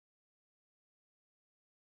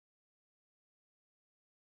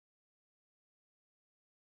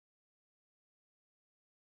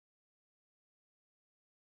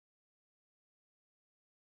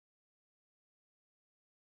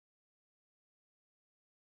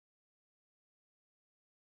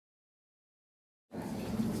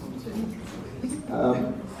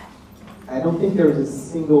I don't think there is a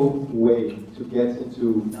single way to get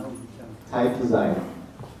into type design.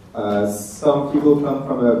 Some people come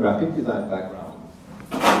from a graphic design background,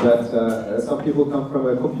 but some people come from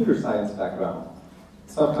a computer science background.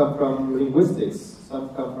 Some come from linguistics, some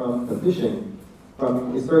come from publishing,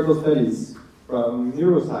 from historical studies, from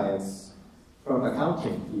neuroscience, from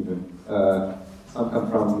accounting even. Some come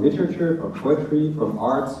from literature, from poetry, from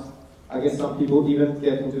art. I guess some people even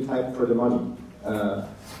get into type for the money.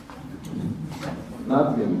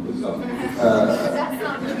 Not me, so.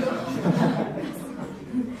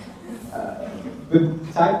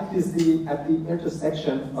 But type is at the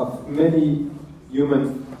intersection of many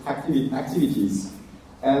human activities,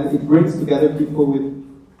 and it brings together people with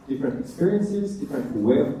different experiences, different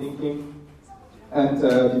way of thinking, and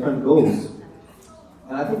different goals.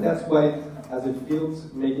 And I think that's why, as a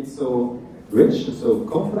field, make it so rich and so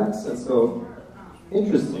complex and so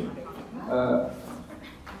interesting.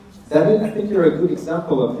 David, I think you're a good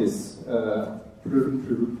example of this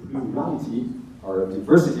plurality or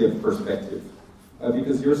diversity of perspective,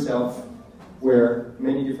 because yourself wear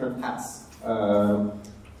many different hats.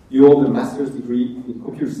 You hold a master's degree in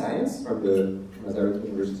computer science from the Masaryk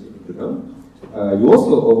University in Brno. You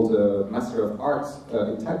also hold a Master of Arts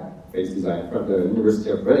in Typeface Design from the University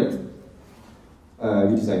of Brno.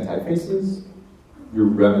 You design typefaces. You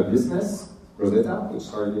run a business, Rosetta, which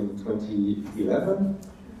started in 2011.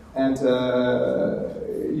 And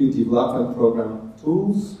you develop and program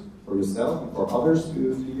tools for yourself and for others to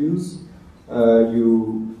use.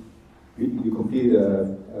 You completed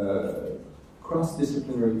a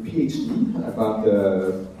cross-disciplinary PhD about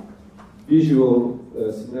the visual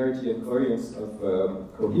similarity and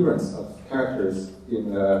coherence of characters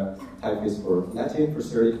in typeface for Latin, for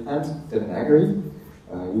Cyrillic, and Devanagari.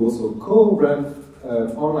 You also co-run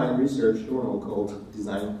an online research journal called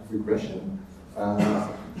Design Regression.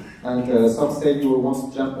 And some say you were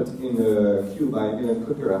once jumped in a queue by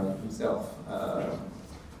himself.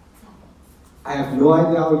 I have no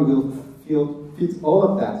idea how you will fit all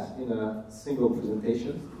of that in a single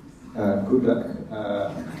presentation. Good luck.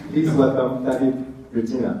 Please welcome David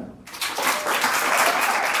Březina.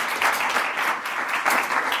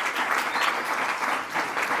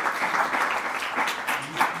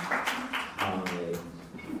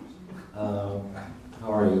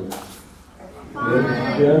 How are you? Good.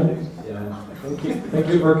 Yeah. Thank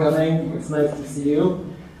you for coming. It's nice to see you.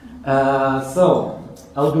 So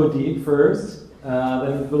I'll go deep first.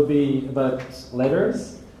 Then it will be about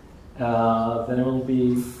letters. Then it will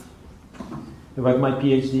be about my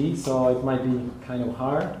PhD. So it might be kind of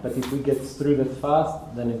hard, but if we get through that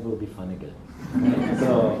fast, then it will be fun again. Okay?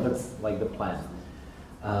 So that's like the plan.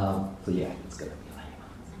 So yeah, it's gonna be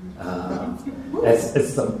lame,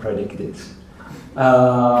 as some predicted.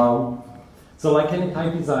 So like any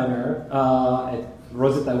type designer, at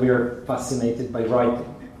Rosetta we are fascinated by writing.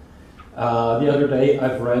 The other day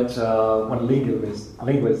I've read one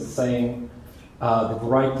linguist saying that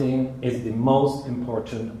writing is the most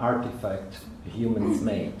important artifact humans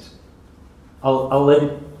made. I'll let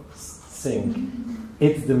it sink.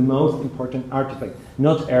 It's the most important artifact.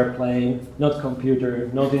 Not airplane, not computer,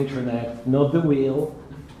 not internet, not the wheel,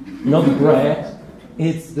 not bread.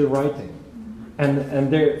 It's the writing.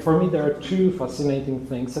 And for me, there are two fascinating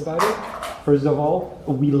things about it. First of all,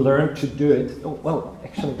 we learn to do it. Oh, well,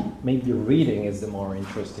 actually, maybe reading is the more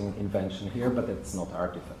interesting invention here, but it's not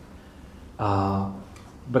artifact.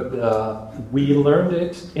 But we learned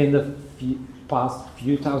it in the past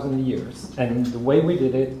few thousand years, and the way we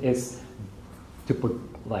did it is to put,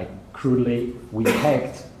 like, crudely, we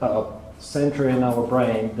hacked a center in our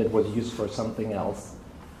brain that was used for something else,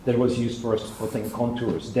 that was used for spotting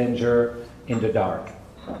contours, danger in the dark,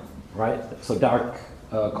 right? So dark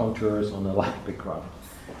contours on a light background.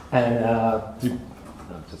 And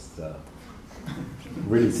just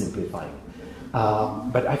really simplifying.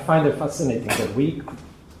 But I find it fascinating that we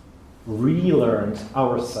relearned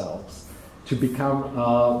ourselves to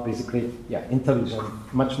become basically, intelligent,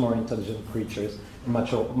 much more intelligent creatures,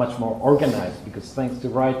 much more organized, because thanks to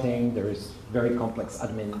writing, there is very complex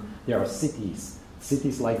admin. There are cities.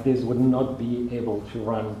 Cities like this would not be able to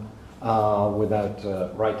run without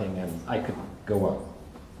writing, and I could go on.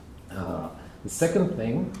 The second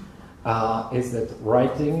thing is that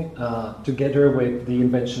writing, together with the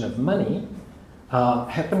invention of money,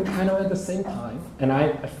 happened kind of at the same time, and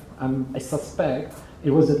I suspect it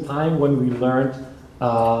was a time when we learned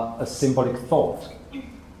a symbolic thought.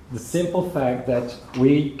 The simple fact that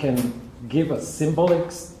we can give a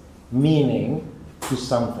symbolic meaning to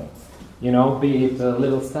something. You know, be it a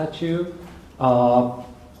little statue, or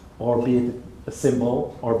be it a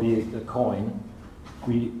symbol or be it a coin,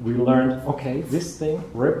 we learned, okay, this thing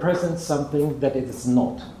represents something that it is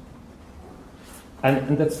not.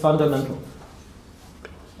 And that's fundamental.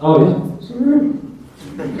 Oh, yeah? Sure.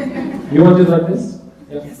 You want to do like this?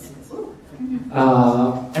 Yeah. Yes.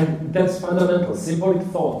 And that's fundamental, symbolic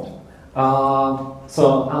thought.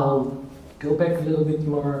 So I'll go back a little bit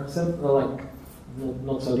more,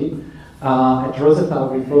 not so deep. At Rosetta,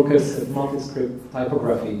 we focus at multi-script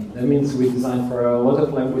typography. That means we design for a lot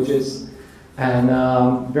of languages, and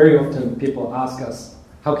very often people ask us,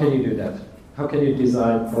 how can you do that? How can you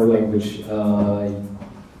design for a language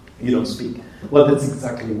you don't speak? Well, that's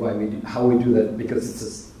exactly how we do that, because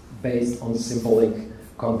it's based on symbolic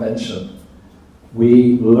convention.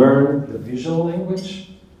 We learn the visual language,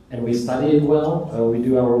 and we study it well. We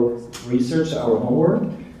do our research, our homework.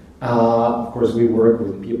 Of course, we work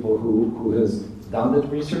with people who has done that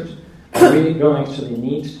research. And we don't actually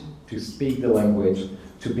need to speak the language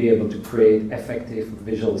to be able to create effective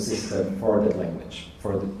visual system for that language,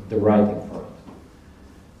 for the writing for it.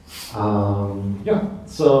 Yeah,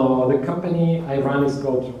 so the company I run is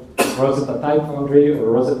called Rosetta Type Foundry,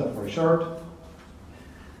 or Rosetta for short.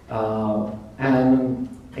 And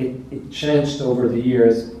it changed over the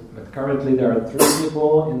years, but currently there are 3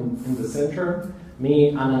 people in the center. Me,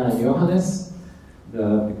 Anna, and Johannes.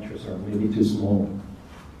 The pictures are maybe too small.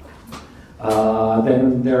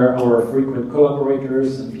 Then there are our frequent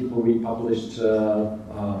collaborators and people we published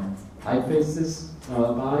Typefaces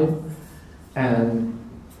by. And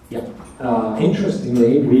yeah,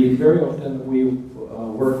 interestingly, we very often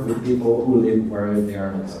work with people who live where they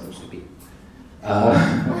are not supposed to be.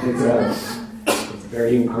 It's a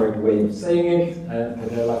very incorrect way of saying it,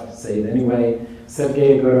 but I like to say it anyway.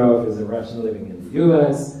 Sergei Gorov is a Russian living in the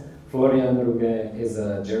US. Florian Ruge is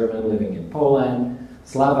a German living in Poland.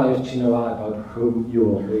 Slava Yevchinova, about whom you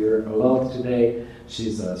will hear a lot today.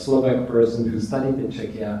 She's a Slovak person who studied in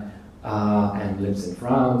Czechia and lives in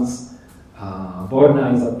France.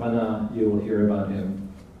 Borna Izatpana, you will hear about him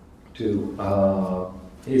too.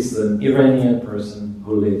 He's an Iranian person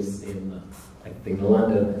who lives in, I think,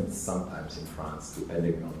 London and sometimes in France,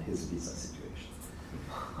 depending on his visa situation.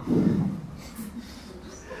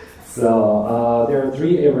 So there are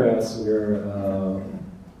 3 areas we're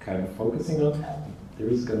kind of focusing on. There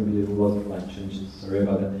is going to be a lot of line changes, sorry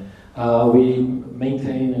about that. We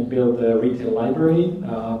maintain and build a retail library.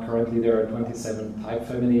 Currently there are 27 type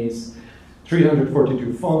families,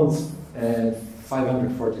 342 fonts, and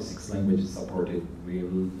 546 languages supported. We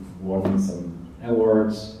won some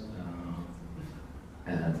awards,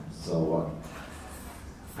 and so on.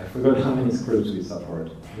 I forgot how many scripts we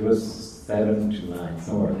support. It was 7 to 9,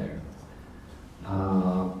 somewhere there.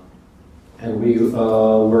 And we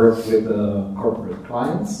work with corporate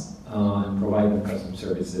clients and provide them custom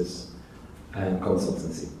services and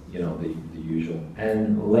consultancy, the usual.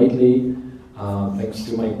 And lately, thanks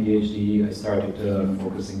to my PhD, I started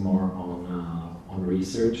focusing more on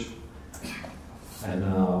research. And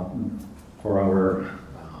for our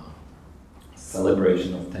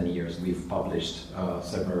celebration of 10 years, we've published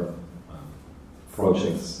several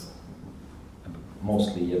projects,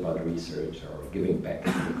 mostly about research or giving back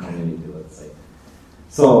to the community, let's say.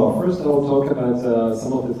 So first I will talk about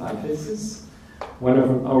some of the typefaces. One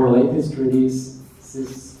of our latest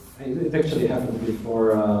releases, it actually happened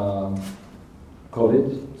before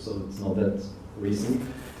COVID, so it's not that recent,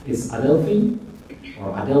 is Adelphi,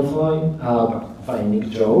 or Adelphi, by Nick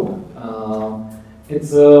Job.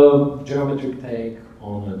 It's a geometric take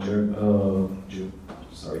on a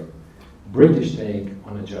British take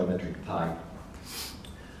on a geometric type.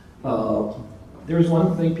 There's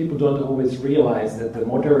one thing people don't always realize, that the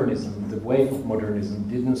wave of modernism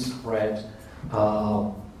didn't spread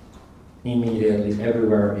immediately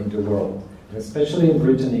everywhere in the world. And especially in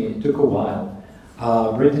Brittany, it took a while.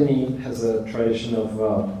 Brittany has a tradition of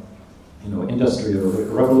industrial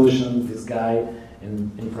revolution. This guy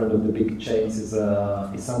in front of the big chains is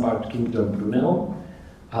Isambard Kingdom Brunel,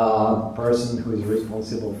 person who is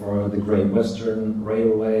responsible for the Great Western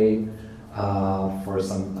Railway, for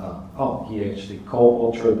some, he actually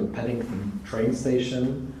co-authored the Paddington train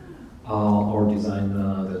station, or designed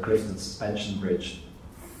the Clifton suspension bridge.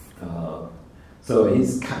 So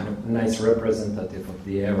he's kind of a nice representative of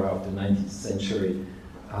the era of the 19th century.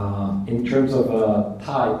 In terms of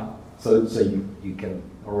type, so you can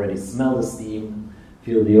already smell the steam,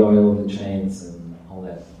 feel the oil of the chains and all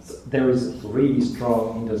that. So there is a really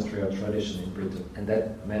strong industrial tradition in Britain, and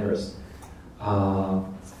that matters.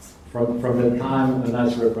 From the time, a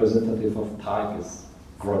nice representative of type is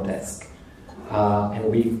grotesque.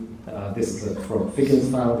 And this is from Figgins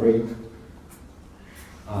Foundry.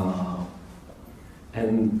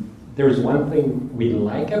 And there's one thing we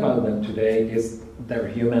like about them today is their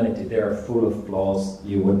humanity. They are full of flaws.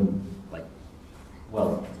 You wouldn't like,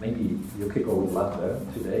 well, maybe Yukiko would love them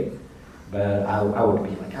today, but I would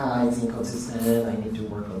be like, it's inconsistent, I need to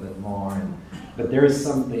work on that more. But there is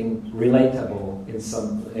something relatable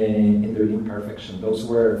in the imperfection. Those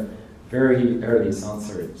were very early sans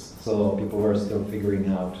serifs, so people were still figuring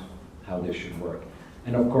out how they should work.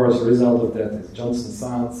 And of course, the result of that is Johnson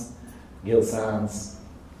sans, Gill sans.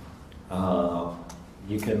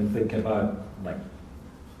 You can think about like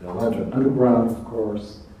the London Underground, of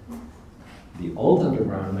course, the old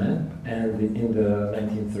Underground map, and in the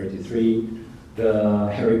 1933, the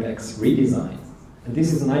Harry Beck's redesign. And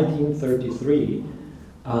this is 1933,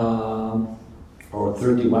 or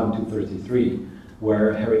 31 to 33,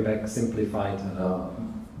 where Harry Beck simplified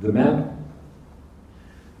the map.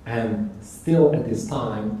 And still at this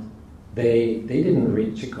time, they didn't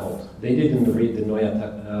read Chicolt. They didn't read the Neue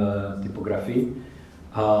Typographie.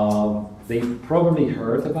 They probably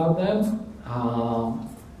heard about them,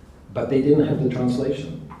 but they didn't have the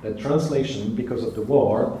translation. The translation, because of the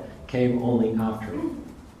war, came only after.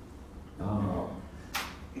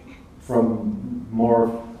 From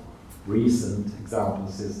more recent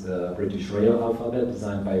examples is the British Rail alphabet,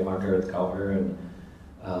 designed by Margaret Cowher and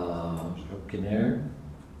Kinnair.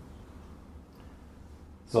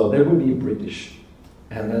 So there would be British.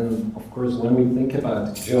 And then, of course, when we think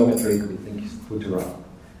about geometric, we think Futura.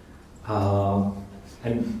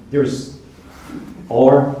 And there's,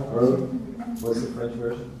 or what's the French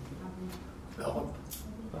version? No.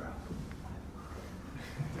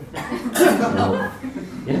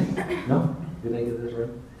 Yeah? No? Did I get this right?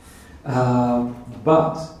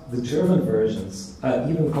 But the German versions,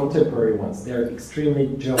 even contemporary ones, they're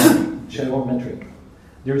extremely geometric.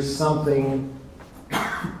 There's something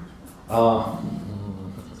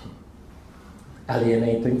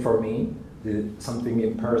alienating for me, something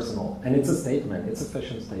impersonal. And it's a statement, it's a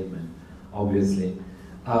fashion statement, obviously.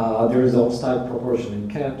 There is all-style proportion in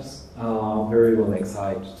caps, very well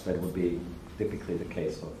excited. That would be typically the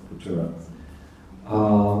case of Futura.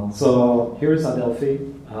 So here's Adelphi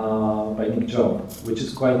by Nick Job, which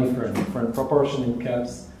is quite different. Different proportion in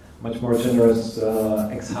caps, much more generous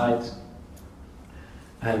X height.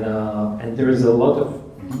 And there is a lot of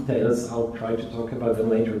details, I'll try to talk about them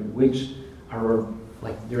later, which are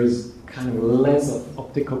like, there is kind of less of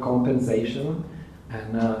optical compensation,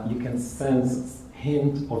 and you can sense a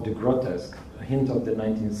hint of the grotesque, a hint of the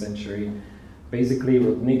 19th century. Basically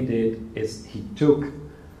what Nick did is he took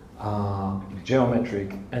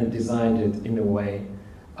geometric and designed it in a way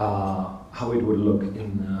how it would look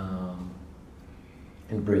in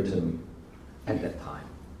Britain at that time.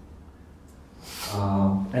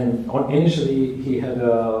 And initially he had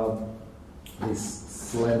these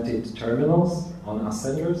slanted terminals on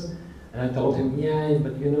ascenders, and I told him, yeah,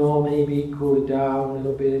 but you know, maybe cool it down a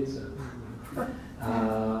little bit.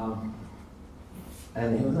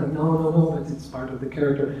 And he was like, no, but it's part of the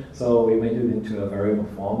character. So we made it into a variable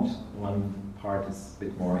font. One part is a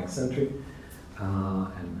bit more eccentric.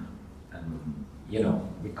 And you know,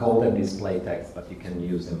 we call them display text, but you can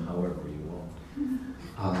use them however you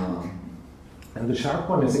want. And the sharp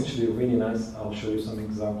one is actually really nice. I'll show you some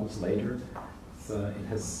examples later. It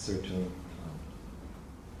has certain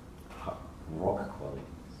rock qualities.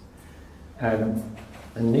 And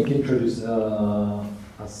Nick introduced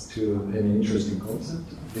us to an interesting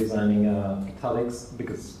concept, designing italics,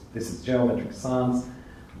 because this is geometric sans.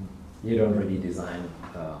 You don't really design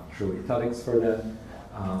true italics for that,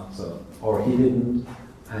 or he didn't,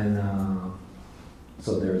 and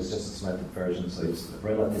so there is just a slanted version, so it's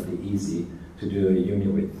relatively easy to do a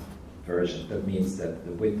uni-width version. That means that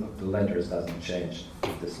the width of the letters doesn't change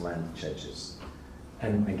if the slant changes.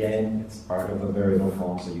 And again, it's part of a variable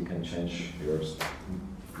font, so you can change yours.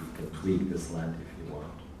 You can tweak the slant if you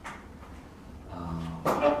want.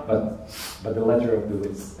 But the letter of the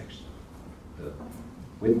width, actually, the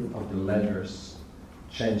width of the letters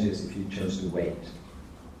changes if you change the weight.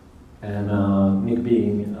 And Nick,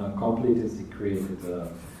 being a completist, he created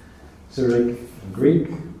Cyrillic and Greek.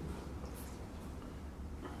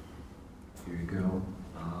 Here you go.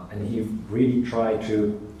 And he really tried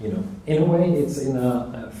to, you know, in a way it's in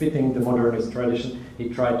fitting the modernist tradition. He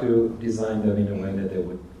tried to design them in a way that they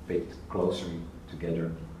would fit closer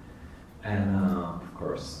together. And of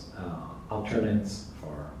course, alternates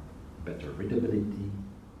for better readability,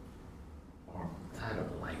 or I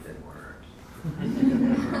don't like that word.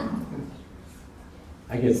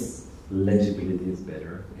 I guess legibility is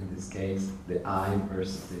better in this case. The I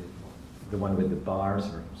versus the one with the bars,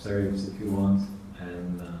 or serifs if you want,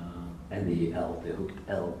 and the L, the hooked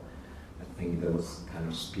L. I think that was kind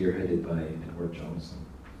of spearheaded by Edward Johnson.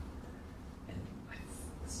 And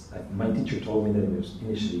my teacher told me that it was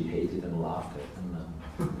initially hated and laughed at, and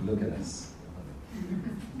look at us.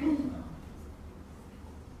 Yeah,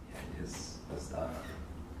 it is the stuff.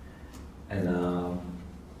 And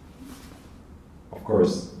of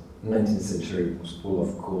course, 19th century was full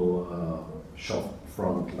of cool shop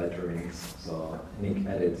front letterings. So Nick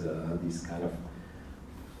added these kind of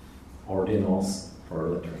ordinals for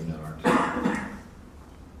lettering art.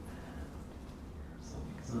 Some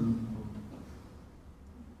example.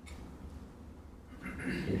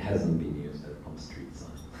 It hasn't been used on street sign.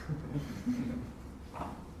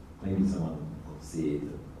 Maybe someone will see it.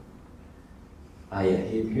 Ah, yeah,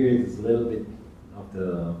 here is a little bit of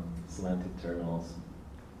the slanted terminals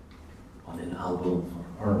on an album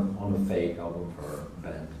or on a fake album for a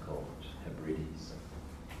band called Hebrides.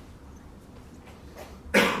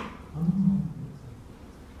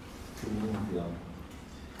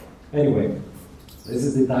 Anyway, this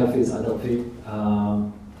is the typeface Adelphi.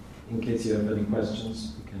 In case you have any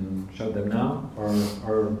questions, you can show them now or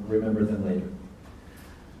remember them later.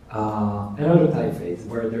 Another typeface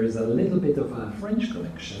where there is a little bit of a French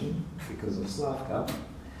connection because of Slavka,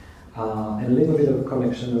 and a little bit of a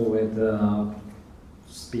connection with the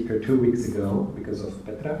speaker 2 weeks ago because of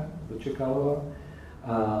Petra Dučikalova.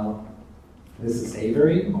 This is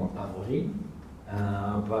Avery, or Avery,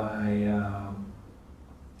 by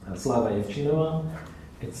Slava Yevchinova.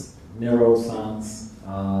 It's narrow sans,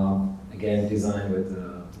 again designed with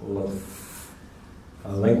a lot of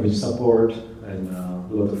language support and a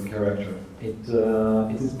lot of character. It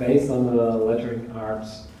is based on the lettering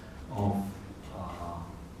arts of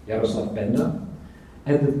Jaroslav Benda.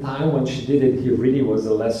 At the time when she did it, he really was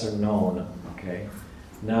a lesser known. Okay,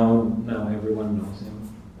 now everyone knows him.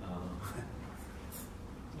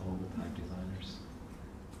 All the type designers.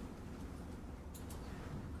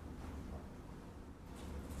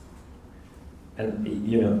 And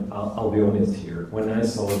you know, I'll be honest here. When I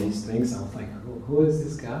saw these things, I was like, "Who is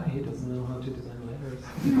this guy? He doesn't know how to design letters."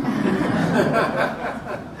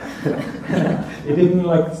 It didn't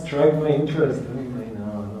like strike my interest.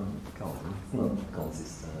 It's not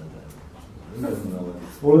consistent. It doesn't know.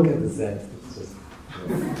 Well, look at the Z. It's just.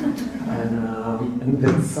 And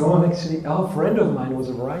then someone actually, a friend of mine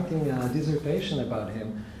was writing a dissertation about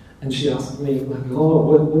him, and she asked me, like,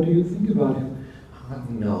 "Oh, what do you think about him?" I'm like,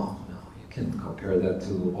 no, you can't compare that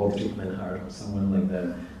to Oldrich Menhard or someone like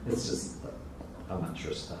that. It's just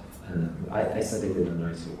amateur stuff. And I said it in a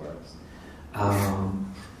nicer words.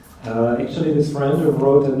 Actually, this friend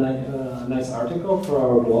wrote a nice article for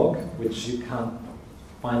our blog, which you can't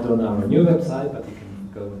find on our new website, but you can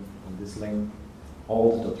go on this link,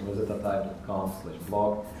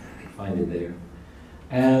 alt.rosettatype.com/blog, find it there.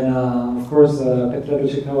 And of course, Petra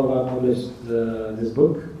Dučikalova published this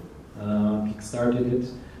book, kickstarted it,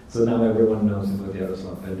 so now everyone knows about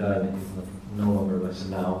Jaroslav Benda, and he's no longer lesser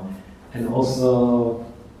now. And also,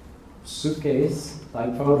 Suitcase,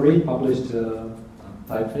 Type Foundry, published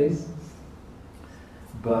Typeface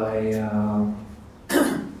by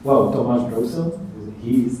Tomáš Brusel.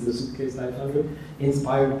 He is the Suitcase Type Foundry,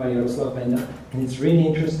 inspired by Jaroslav Benda, and it's really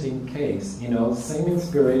interesting case. You know, same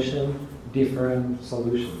inspiration, different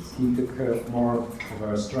solutions. He took more of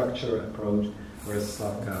a structure approach, whereas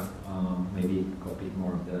Slavka maybe copied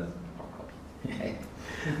more of the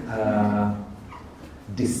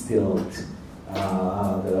distilled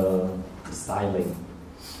the styling,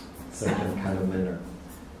 certain kind of manner,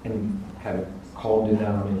 and kind of calmed it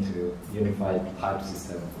down into unified type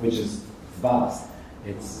system, which is vast.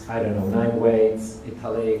 It's, I don't know, 9 weights,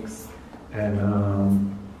 italics, and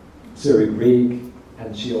Cyrillic,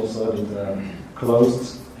 and she also did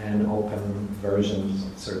closed and open versions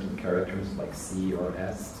of certain characters like C or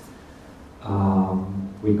S.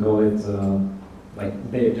 We call it, like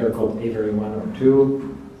they're called Avery 1 or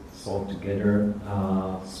 2, sold together,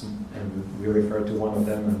 and we refer to one of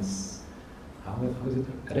them as, how is it?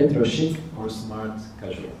 Retro chic or smart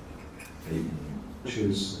casual. So you can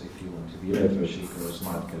choose if you want to be retro chic or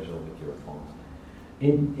smart casual with your font.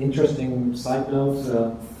 Interesting side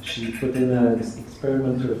note, she put in this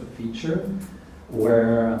experimental feature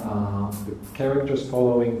where the characters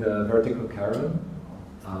following the vertical caron.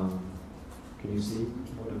 Can you see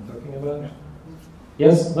what I'm talking about?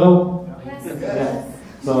 Yes? No? Yes. Yeah.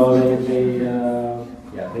 So they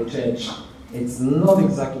change. It's not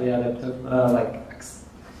exactly adaptive,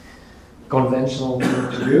 conventional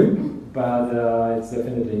thing to do, but it's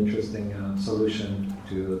definitely an interesting solution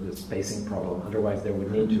to the spacing problem. Otherwise, there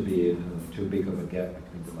would need to be too big of a gap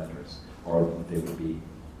between the letters, or they would be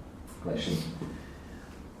clashing.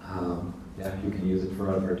 yeah, you can use it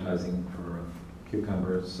for advertising for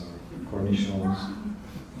cucumbers or cornichons.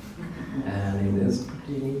 And it is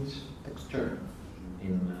pretty neat texture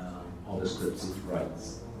in all the scripts it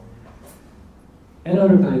writes.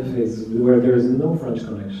 Another typeface where there is no French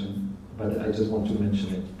connection, but I just want to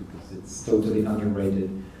mention it because it's totally underrated.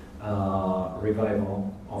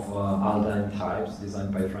 Revival of Aldine types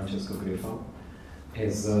designed by Francesco Griffon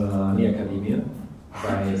is the Academia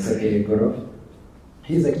by Sergei Egorov.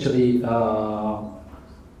 He's actually a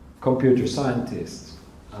computer scientist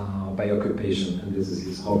by occupation, and this is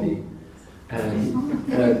his hobby. And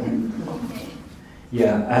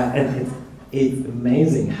and it's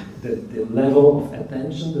amazing the level of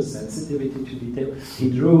attention, the sensitivity to detail.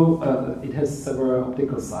 He drew, it has several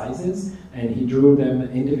optical sizes, and he drew them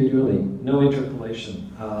individually, no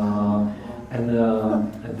interpolation. And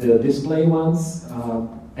the display ones,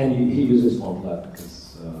 and he uses MATLAB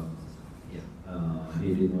because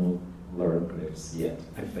he did not learn glyphs yet,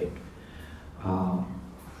 I think.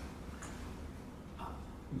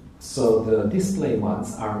 So the display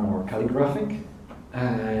ones are more calligraphic,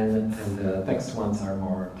 and the text ones are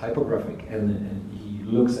more typographic, and he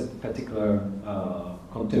looks at particular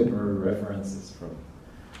contemporary references from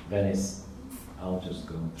Venice. I'll just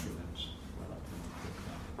go through that.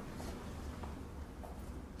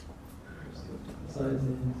 Sizes.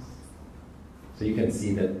 So you can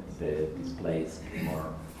see that the display is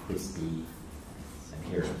more crispy, and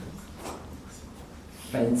here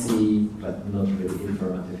fancy but not really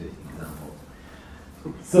informative example.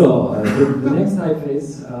 So the next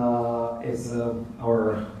typeface is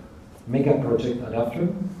our mega project adapter.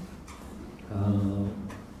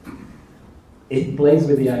 It plays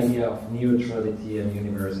with the idea of neutrality and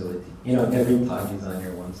universality. You know, every type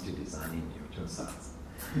designer wants to design in neutral sites.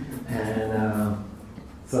 And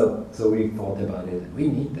so we thought about it. We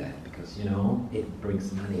need that because, you know, it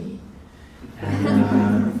brings money.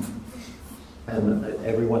 And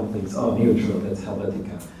everyone thinks, oh, neutral, that's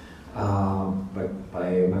Helvetica.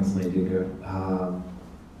 By Max Meidlinger.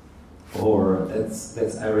 Or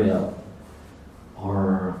that's Ariel.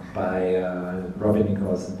 Or by Robin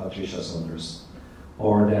Nicholas and Patricia Saunders.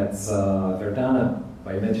 Or that's Verdana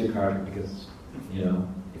by Matthew Carter, because, you know,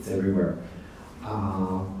 it's everywhere.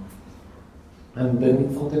 And then we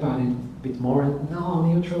thought about it a bit more, and no,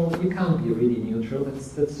 neutral, you can't be really neutral,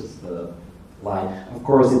 that's just a lie. Of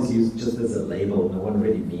course, it's used just as a label, no one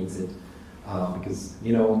really means it. Because,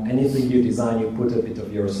 you know, anything you design, you put a bit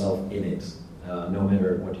of yourself in it, no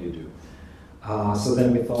matter what you do. So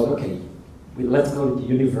then we thought, okay, let's go to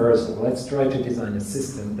universal. Let's try to design a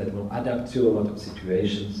system that will adapt to a lot of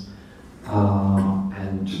situations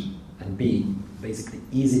and be basically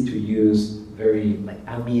easy to use, very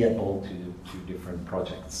amiable to different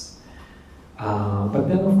projects. But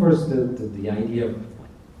then, of course, the idea of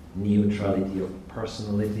neutrality, of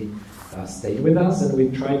personality, stayed with us, and we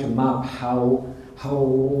tried to map how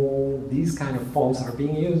these kind of fonts are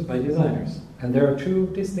being used by designers. And there are two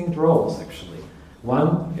distinct roles, actually.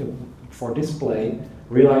 One, for display,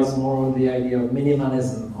 relies more on the idea of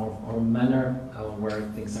minimalism or manner where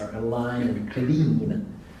things are aligned and clean,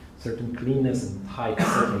 certain cleanness and height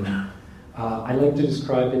setting. I like to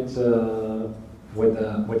describe it with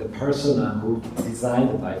a persona who designed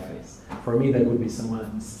the typeface. For me, that would be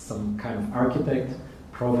some kind of architect,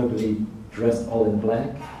 probably dressed all in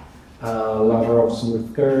black, lover of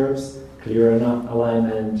smooth curves, clear enough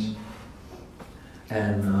alignment,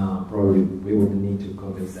 and probably we would need to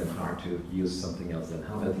convince them how to use something else than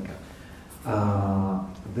Helvetica.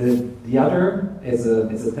 The other is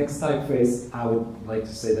a text typeface. I would like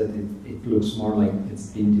to say that it looks more like it's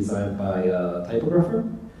been designed by a typographer,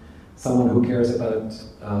 someone who cares about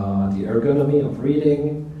the ergonomy of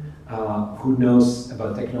reading, who knows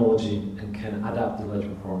about technology and can adapt the letter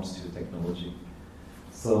forms to technology.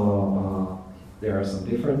 So there are some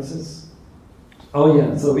differences. Oh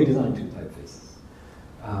yeah, so we designed two typefaces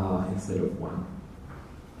instead of one.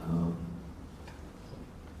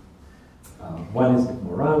 One is a bit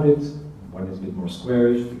more rounded, one is a bit more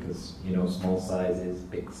squarish because, you know, small sizes,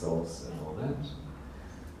 pixels, and all that.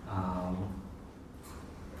 I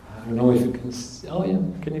don't know if you can see, oh yeah,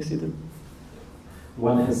 can you see them?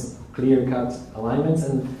 One has clear-cut alignments,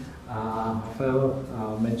 and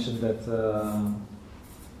Rafael mentioned that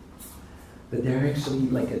that they're actually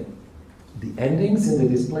the endings in the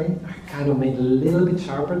display are kind of made a little bit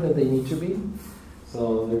sharper than they need to be.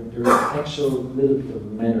 So there's actual little bit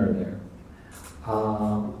of manner there.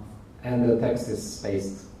 And the text is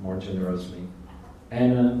spaced more generously.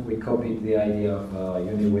 And we copied the idea of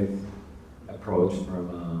uni-width approach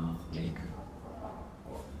from Make.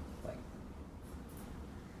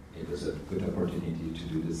 it was a good opportunity to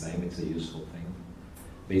do the same. It's a useful thing.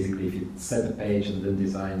 Basically, if you set a page and then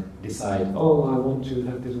decide, oh, I want to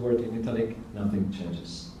have this word in italic, nothing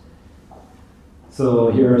changes.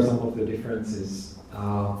 So here are some of the differences.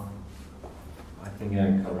 I think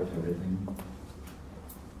I covered everything.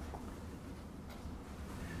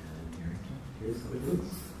 And here's how it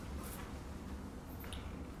looks.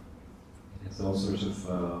 It has all sorts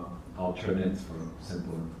of alternates for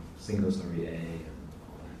simple single story A and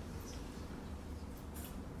all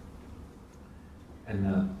that.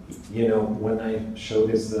 And you know, when I show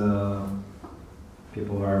this,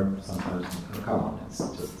 people are sometimes, come on, it's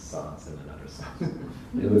just sounds and another sound.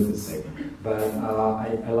 They look the same. But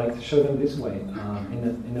I like to show them this way,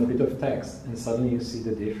 in a bit of text, and suddenly you see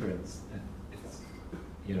the difference. It's,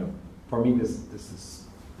 you know, for me this is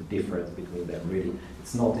the difference between them, really.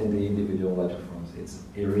 It's not in the individual letter forms, it's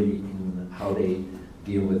really in how they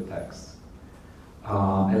deal with text.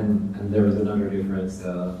 And there is another difference,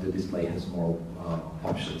 the display has more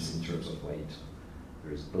options in terms of weight.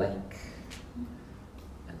 There's black,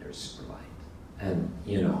 and there's super light. And,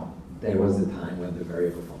 you know, there was a time when the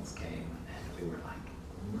variable fonts came, and we were like,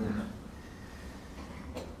 nah.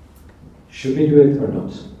 Should we do it or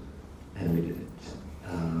not? And we did it.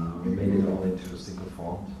 We made it all into a single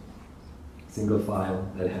font, single file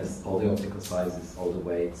that has all the optical sizes, all the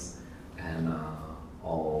weights, and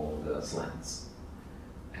all the slants.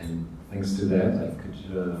 And thanks to that, I could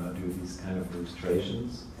do these kind of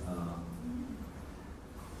illustrations.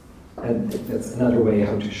 And that's another way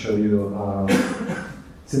how to show you.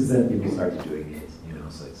 Since then, people started doing it, you know,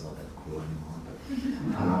 so it's not that cool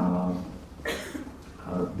anymore.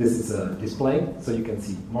 But this is a display, so you can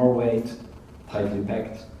see more weight, tightly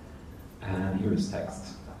packed, and here is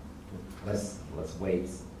text. Less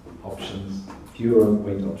weights, options, fewer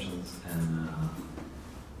weight options, and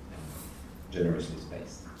generously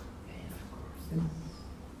spaced. And of course this,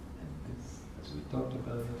 and this, as we talked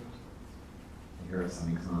about it. Here are some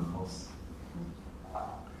examples.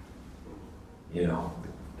 You know,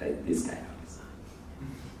 this kind of design.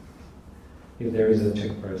 If there is a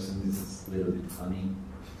Czech person, this is a little bit funny.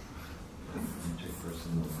 Czech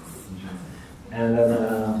person. And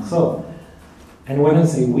and when I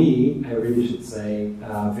say we, I really should say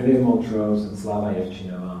William Montrose and Slava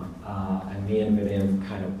Yevchinova, and me and William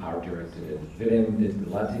kind of art directed it. William did the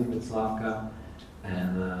Latin with Slavka,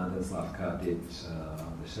 and then Slavka did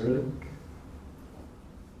the Cyrillic.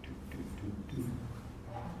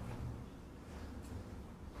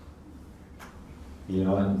 You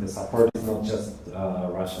know, and the support is not just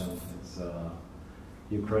Russian, it's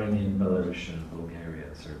Ukrainian, Belarusian,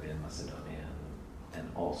 Bulgarian, Serbian, Macedonian, and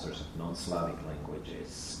all sorts of non-Slavic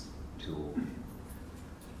languages too,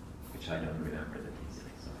 which I don't remember that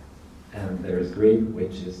easily. So. And there is Greek,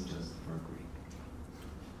 which is just for Greek.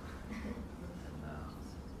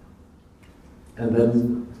 And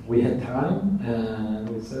then we had time, and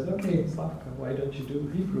we said, okay, Slavka, why don't you do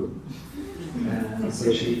Hebrew? And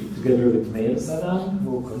so she, together with Meir Sadan,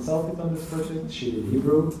 who consulted on this project, she did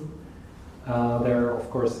Hebrew. There, of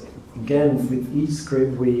course, again, with each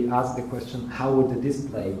script, we asked the question, how would the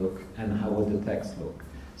display look, and how would the text look?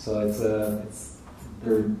 So it's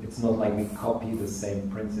not like we copy the same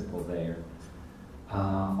principle there.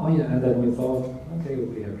 Oh yeah, and then we thought, okay,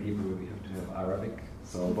 we have Hebrew, we have to have Arabic.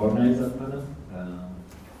 So Borna is Zapana,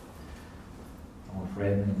 our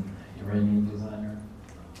friend, Iranian designer,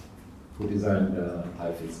 who designed the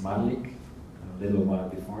typeface Masaryk a little while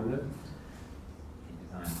before that. He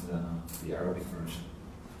designed the Arabic version.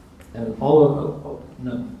 And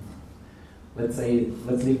let's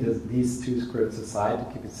leave these two scripts aside to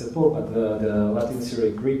keep it simple, but the Latin,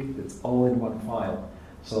 Syriac, Greek, it's all in one file.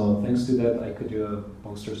 So thanks to that, I could do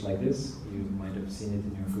posters like this. You might have seen it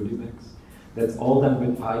in your goodie bags. That's all done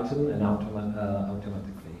with Python and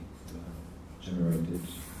automatically generated.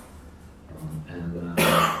 And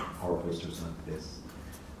our posters like this.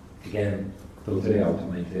 Again, totally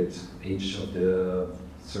automated. Each of the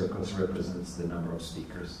circles represents the number of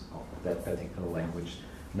speakers of that particular language.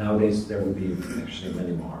 Nowadays, there will be actually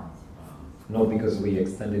many more. Not because we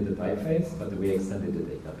extended the typeface, but we extended the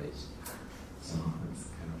database. So it's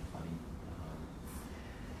kind of funny.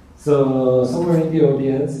 So somewhere in the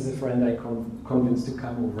audience is a friend I convinced to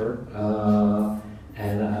come over,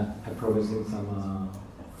 and I promised him some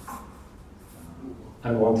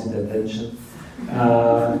unwanted attention.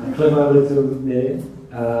 Clément Letellier.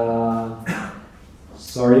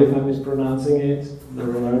 Sorry if I'm mispronouncing it.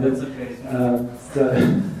 Never learned it.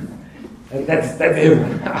 That's him.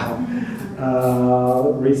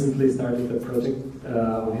 Recently started a project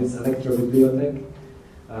with his Electrobibliothek,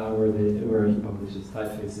 where he publishes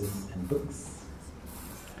typefaces and books.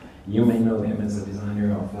 You may know him as a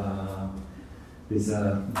designer of this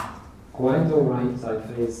quite alright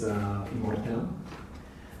typeface Immortel.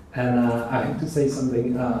 And I have to say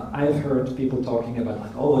something. I've heard people talking about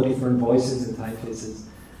like all the different voices in typefaces,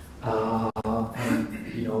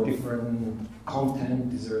 and you know, different content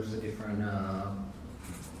deserves a different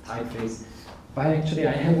typeface. But actually,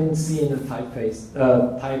 I haven't seen a typeface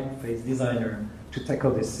designer to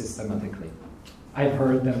tackle this systematically. I've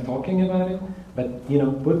heard them talking about it, but you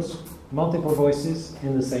know, put multiple voices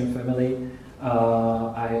in the same family.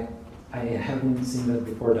 I haven't seen that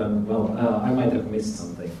before done well. I might have missed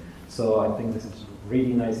something. So I think this is a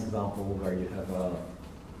really nice example where you have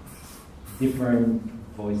different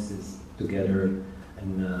voices together,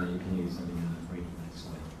 and you can use them in a really nice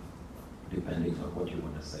way, depending on what you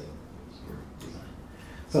want to say. It's your design.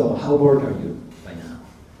 So how bored are you by now?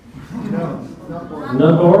 No, not bored.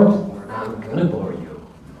 Not bored? I'm gonna bore you.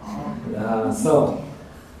 So,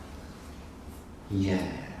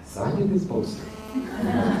 yes, I did this poster.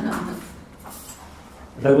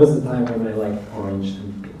 That was the time when I liked orange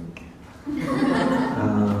and pink.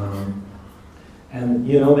 And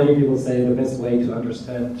you know, many people say the best way to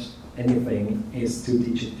understand anything is to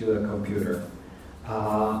teach it to a computer.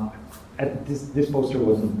 This poster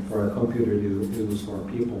wasn't for a computer, it was for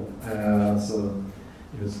people. So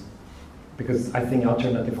it was, because I think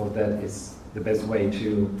alternative of that is the best way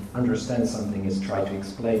to understand something is try to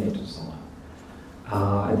explain it to someone.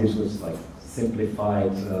 And this was like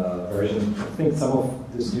simplified version. I think some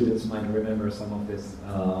of the students might remember some of this.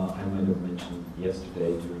 I might have mentioned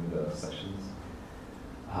yesterday during the sessions.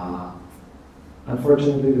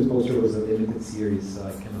 Unfortunately, this poster was a limited series, so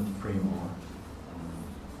I cannot print more.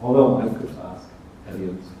 Although I could ask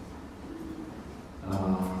Elliot.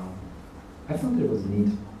 I thought it was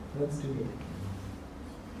neat. Let's do it again.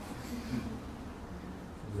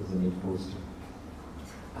 It was a neat poster.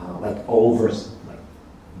 Like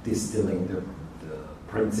distilling the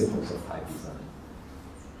principles of type design.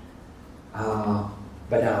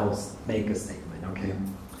 But I'll make a statement, okay?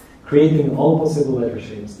 Creating all possible letter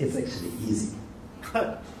shapes is actually easy.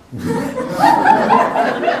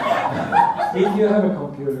 If you have a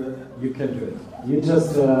computer, you can do it. You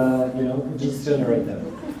just, just generate them.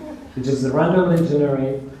 You just randomly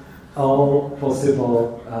generate all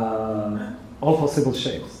possible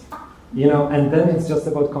shapes. And then it's just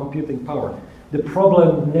about computing power. The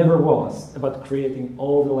problem never was about creating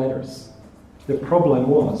all the letters. The problem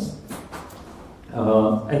was,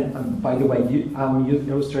 and by the way, I'm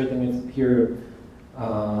illustrating it here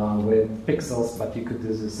with pixels, but you could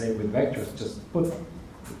do the same with vectors. Just put,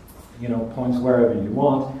 points wherever you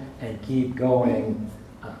want and keep going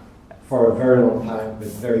for a very long time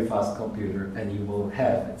with very fast computer, and you will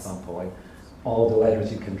have at some point all the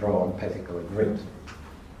letters you can draw on a particular grid.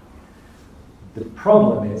 The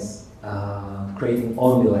problem is creating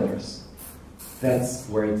only letters. That's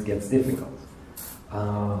where it gets difficult.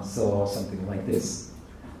 So something like this.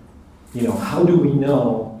 How do we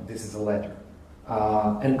know this is a letter?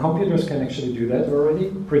 And computers can actually do that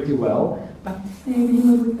already pretty well, but maybe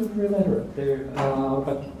not with every letter.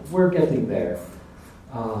 But we're getting there.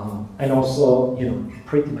 And also,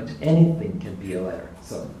 pretty much anything can be a letter.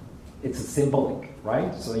 So it's a symbolic,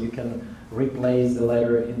 right? So you can replace the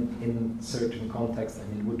letter in certain context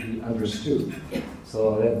and it would be understood.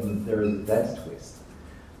 So then there is that twist.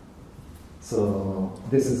 So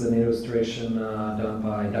this is an illustration done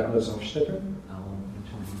by Douglas Hofstetter. I'll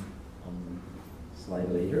mention him on the slide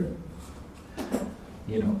later.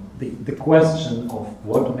 The question of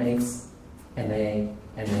what makes an A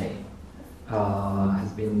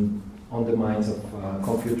has been on the minds of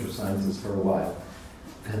computer scientists for a while.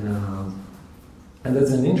 And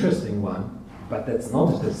that's an interesting one, but that's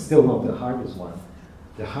still not the hardest one.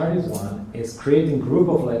 The hardest one is creating a group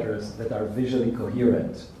of letters that are visually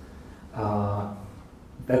coherent.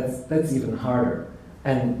 That's even harder.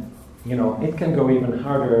 And it can go even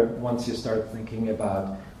harder once you start thinking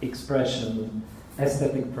about expression,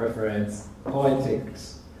 aesthetic preference,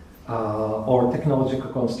 poetics, or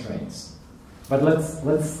technological constraints. But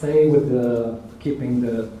let's stay with keeping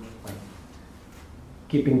the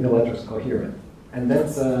letters coherent. And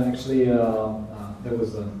that's actually, that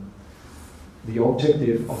was the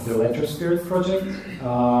objective of the Letter Spirit project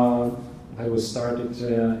that was started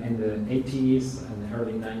in the 80s and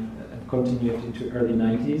early 90s and continued into early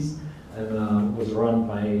 90s and was run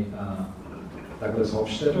by Douglas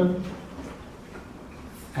Hofstetter.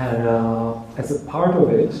 And as a part of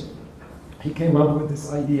it, he came up with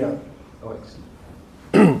this idea. Oh, excuse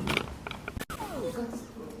me.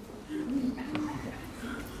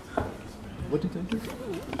 What did I do?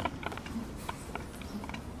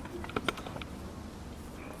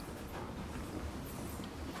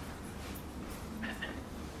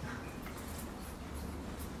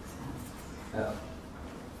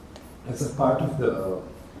 as a part of the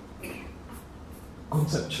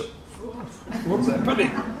conceptual. What's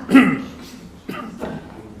happening?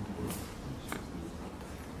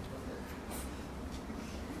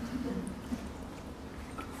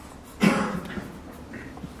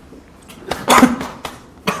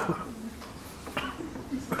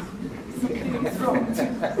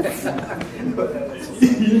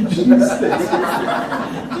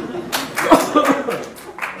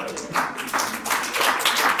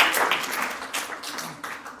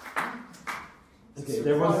 Okay,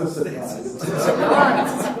 there was a surprise.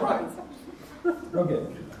 Okay,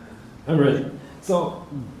 I'm ready. So,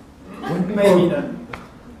 when people... Maybe then.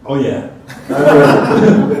 Oh yeah.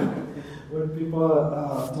 When people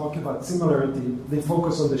talk about similarity, they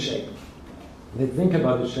focus on the shape. They think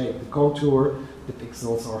about the shape, the contour, the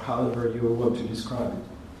pixels, or however you want to describe it.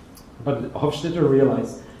 But Hofstadter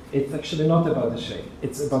realized it's actually not about the shape.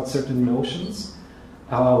 It's about certain notions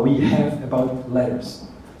we have about letters.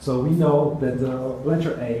 So we know that the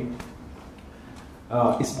letter A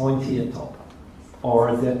is pointy at top,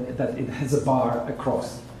 or that it has a bar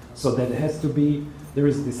across. So that it has to be, there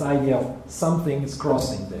is this idea of something is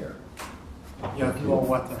crossing there. Yeah, more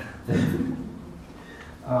water.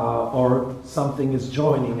 Or something is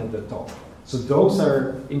joining at the top. So those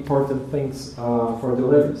are important things for the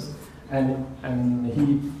letters. And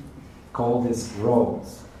he called this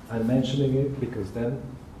rows. I'm mentioning it because then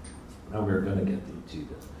now we're going to get into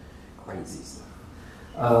the crazy stuff.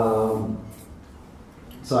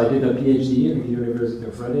 So I did a PhD at the University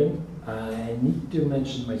of Reading. I need to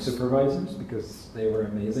mention my supervisors because they were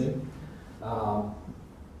amazing.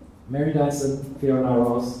 Mary Dyson, Fiona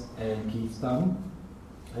Ross, and Keith Stam.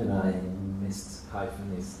 And I missed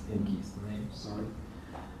hyphen in Keith's name, sorry.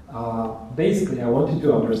 Basically, I wanted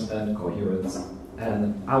to understand coherence.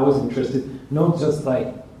 And I was interested, not just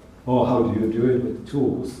like, oh, how do you do it with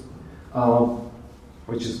tools?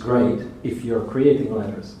 Which is great if you're creating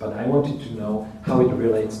letters, but I wanted to know how it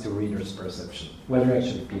relates to readers' perception, whether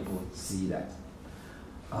actually people see that.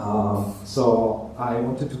 So I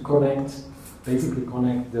wanted to basically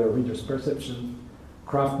connect the reader's perception,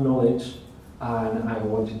 craft knowledge, and I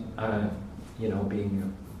wanted,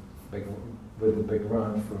 being with a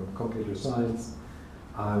background from computer science,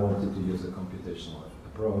 I wanted to use a computational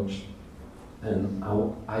approach. And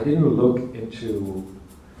I didn't look into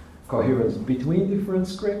coherence between different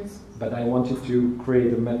scripts, but I wanted to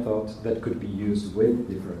create a method that could be used with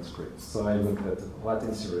different scripts. So I looked at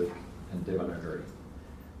Latin, Cyrillic, and Devanagari,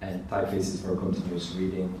 and typefaces for continuous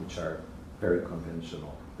reading, which are very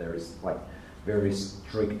conventional. There is like there are very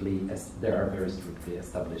strictly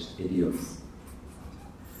established idioms.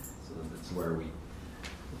 So that's where we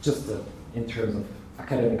in terms of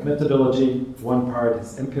academic methodology, one part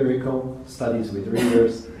is empirical, studies with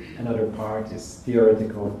readers, another part is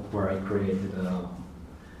theoretical, where I created a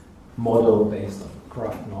model based on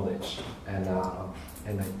craft knowledge, and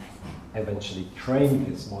I eventually trained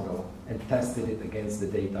this model and tested it against the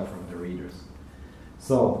data from the readers.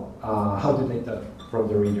 So, how the data from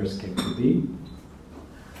the readers came to be?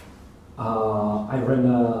 I ran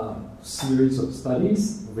a series of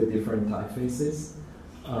studies with different typefaces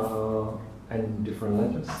and different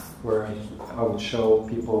letters, where I would show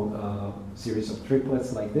people a series of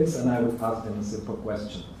triplets like this, and I would ask them a simple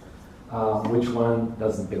question. Which one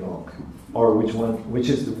doesn't belong? Or which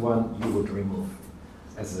is the one you would remove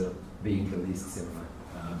as being the least similar?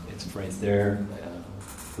 It's phrased there.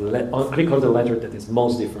 Click on the letter that is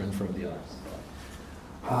most different from the others.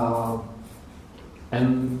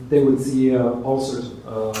 And they would see all sorts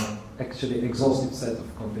of actually exhaustive set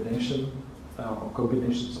of combinations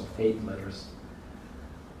of 8 letters.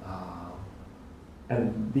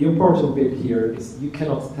 And the important bit here is you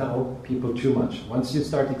cannot tell people too much. Once you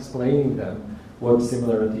start explaining them what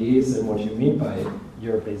similarity is and what you mean by it,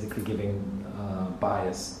 you're basically giving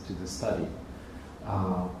bias to the study.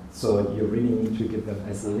 So you really need to give them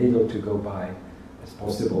as little to go by as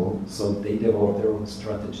possible so they develop their own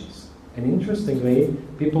strategies. And interestingly,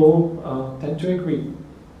 people tend to agree,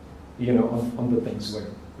 on the things where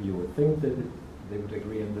you would think that they would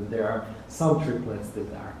agree, and that there are some triplets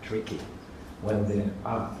that are tricky when the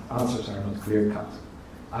answers are not clear-cut.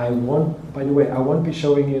 By the way, I won't be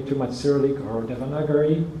showing you too much Cyrillic or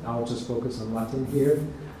Devanagari. I'll just focus on Latin here.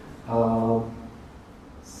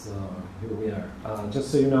 So here we are.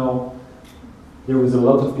 Just so you know, there was a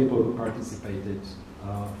lot of people who participated.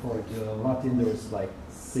 For the Latin, there was like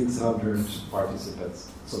 600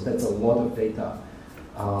 participants. So that's a lot of data.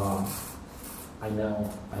 I now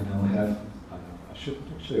have, I should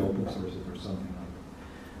actually open source it or something like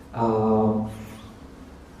that.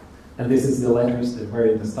 And this is the letters that were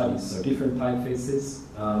in the studies. So different typefaces,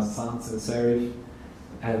 sans and serif,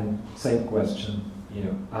 and same question. You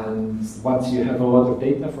know, and once you have a lot of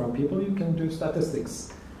data from people, you can do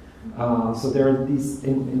statistics. So there are these,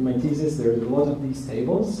 in my thesis, there are a lot of these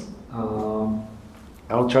tables.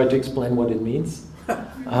 I'll try to explain what it means.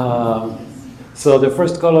 So the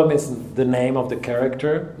first column is the name of the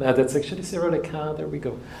character. That's actually Cyrillic. There we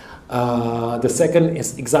go. The second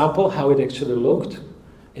is example, how it actually looked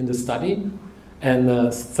in the study. And the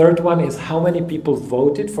third one is how many people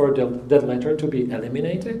voted for that letter to be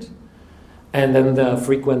eliminated. And then the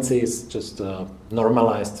frequency is just a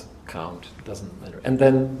normalized count, doesn't matter. And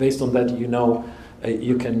then based on that, you know,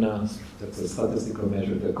 you can, that's a statistical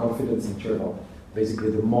measure, the confidence interval.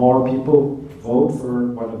 Basically, the more people vote for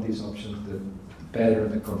one of these options, the better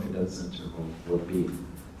the confidence interval will be,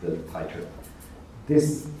 the tighter.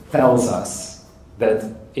 This tells us that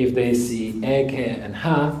if they see E, K, and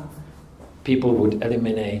H, people would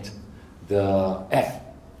eliminate the F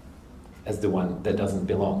as the one that doesn't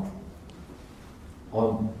belong,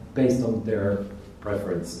 based on their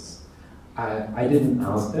preferences. I didn't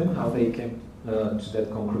ask them how they came to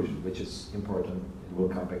that conclusion, which is important. It will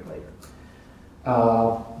come back later.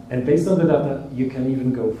 And based on the data, you can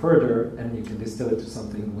even go further and you can distill it to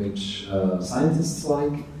something which scientists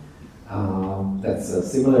like. That's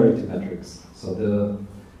similarity metrics. So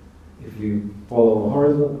if you follow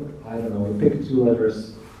horizontal, I don't know, you pick two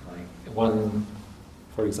letters, like one,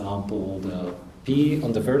 for example, the P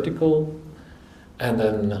on the vertical, and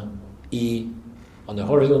then E on the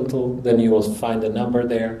horizontal, then you will find a number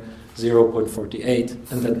there,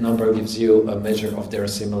 0.48, and that number gives you a measure of their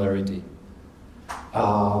similarity.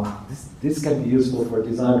 This can be useful for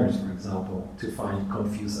designers, for example, to find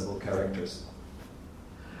confusable characters.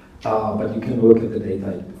 But you can look at the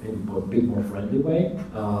data in a bit more friendly way.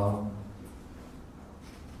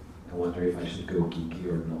 I wonder if I should go geeky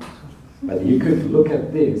or not. But you could look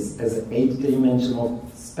at this as an 8-dimensional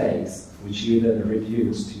space, which you then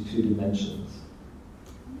reduce to 2 dimensions.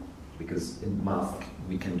 Because in math,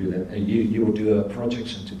 we can do that. And you will do a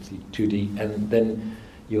projection to 2D, and then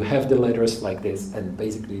you have the letters like this, and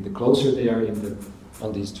basically the closer they are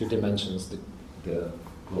on these 2 dimensions, the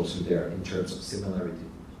closer they are in terms of similarity,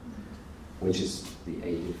 which is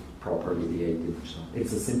properly the 8-dimensional.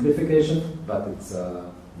 It's a simplification, but it's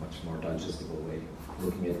a much more digestible way of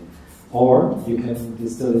looking at it. Or you can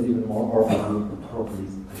distill it even more, or properly,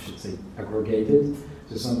 I should say, aggregate it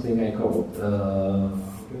to something I call, how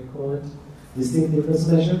do I call it? Distinctiveness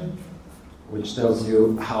measure, which tells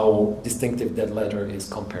you how distinctive that letter is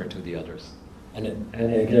compared to the others. And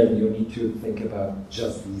again, you need to think about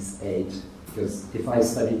just these 8, because if I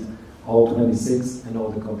studied all 26 and all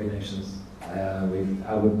the combinations, I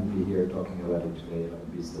wouldn't be here talking about it today. I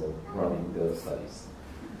would be still running the studies.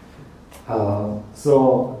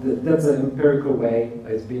 So that's an empirical way.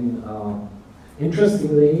 It's been,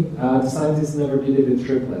 interestingly, the scientists never did it with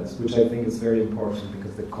triplets, which I think is very important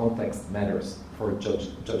because the context matters for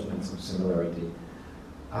judgments of similarity.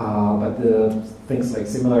 But the things like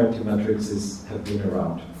similarity matrices have been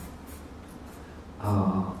around.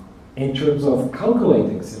 In terms of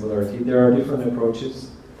calculating similarity, there are different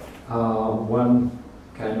approaches. One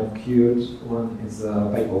kind of cute one is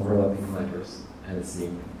by overlapping letters and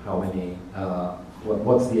seeing how many,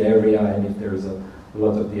 what's the area, and if there's a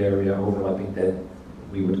lot of the area overlapping, then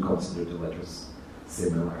we would consider the letters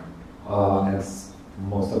similar. As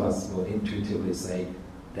most of us will intuitively say,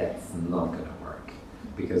 that's not going to work,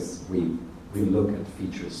 because we look at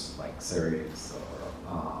features like serifs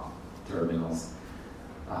or terminals,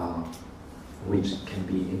 which can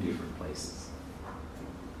be in different places.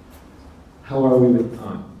 How are we with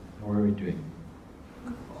time? How are we doing?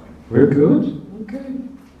 We're good? Okay.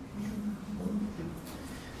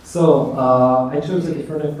 So I chose a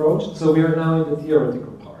different approach. So we are now in the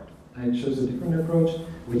theoretical part. I chose a different approach,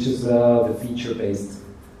 which is the feature-based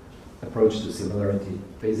approach to similarity.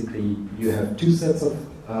 Basically, you have 2 sets of,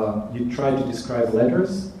 you try to describe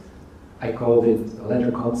letters. I called it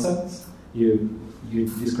letter concepts. You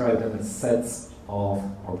describe them as sets of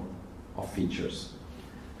features.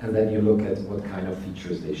 And then you look at what kind of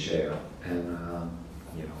features they share and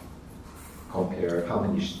compare how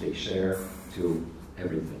many they share to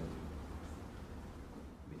everything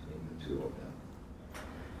between the 2 of them.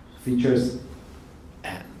 Features,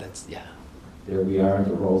 and that's, yeah, there we are,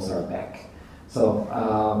 the roles are back. So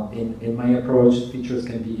in my approach, features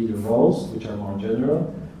can be either roles, which are more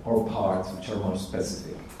general, or parts, which are more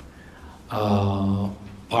specific.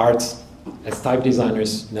 Parts, as type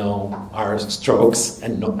designers know, are strokes,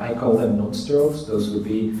 and I call them non-strokes. Those would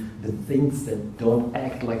be the things that don't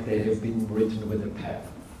act like they have been written with a pen.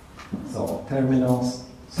 So terminals,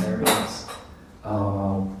 series,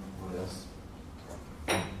 what else?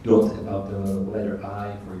 Dot about the letter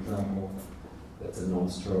I, for example. That's a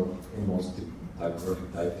non-stroke in most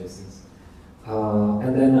typographic typefaces.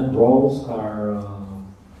 And then roles are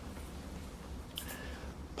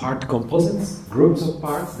part composites, groups of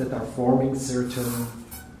parts that are forming certain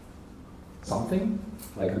something,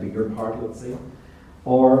 like a bigger part, let's say,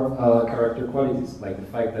 or character qualities, like the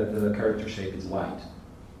fact that the character shape is wide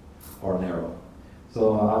or narrow.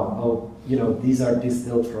 So, you know, these are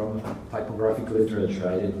distilled from typographic literature.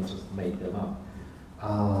 I didn't just make them up.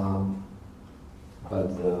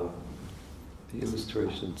 But the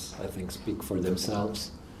illustrations, I think, speak for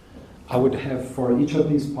themselves. I would have for each of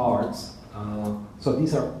these parts, so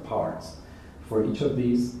these are parts. For each of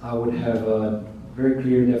these, I would have a very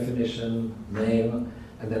clear definition, name,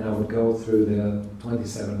 and then I would go through the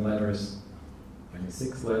 27 letters,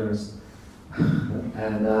 26 letters,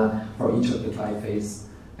 and for each of the typeface,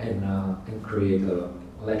 and create a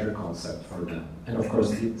letter concept for them. And of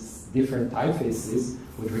course, these different typefaces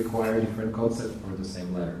would require different concepts for the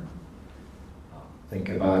same letter. Think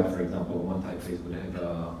about, for example, one typeface would have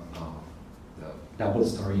the double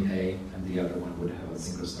story A, and the other one would have a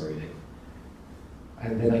single story A.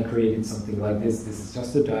 And then I created something like this. This is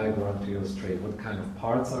just a diagram to illustrate what kind of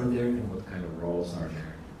parts are there and what kind of roles are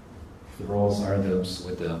there. The roles are those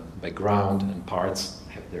with the background, and parts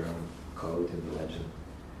have their own code in the legend.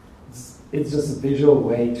 It's just a visual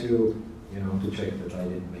way to, you know, to check that I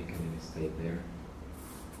didn't make any mistake there.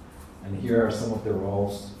 And here are some of the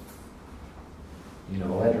roles. You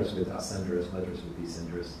know, letters with ascenders, letters with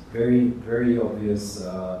descenders. Very, very obvious,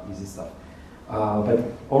 easy stuff. But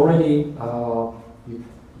already,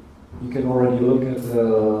 you can already look at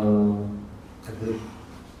the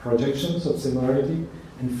projections of similarity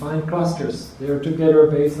and find clusters. They are together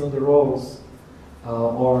based on the roles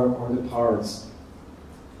or the parts.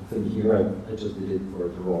 I think here I just did it for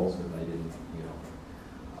the roles, but I didn't, you know,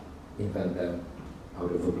 invent them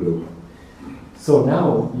out of the blue. So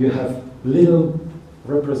now you have little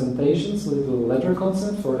representations, little letter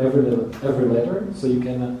concepts for every letter, so you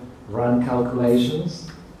can run calculations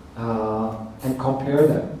and compare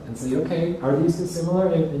them and say, okay, are these two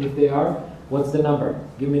similar? And if they are, what's the number?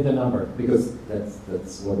 Give me the number, because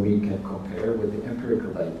that's what we can compare with the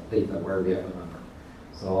empirical data where we have a number.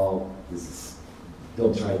 So this is,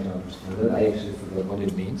 don't try to understand it. I actually forgot what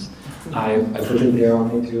it means. I put it there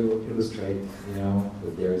only to illustrate, you know,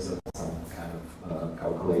 that there is some kind of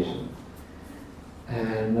calculation.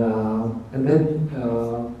 And then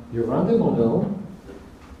you run the model,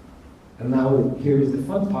 and now here is the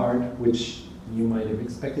fun part, which you might have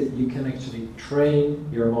expected. You can actually train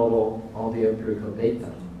your model on the empirical data,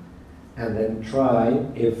 and then try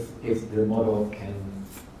if the model can,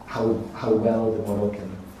 how well the model can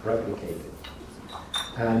replicate it.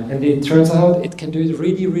 And it turns out it can do it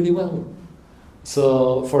really, really well.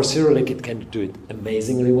 So for Cyrillic, it can do it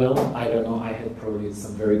amazingly well. I don't know, I had probably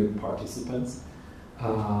some very good participants.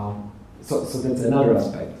 So that's another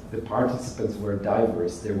aspect. The participants were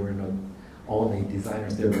diverse. They were not only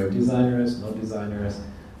designers. There were designers, non-designers,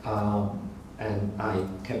 and I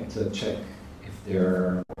kept a check if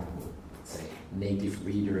they're, let's say, native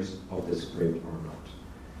readers of the script or not.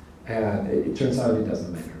 And it turns out it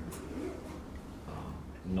doesn't matter.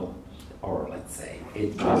 No, or let's say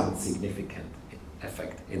it has a significant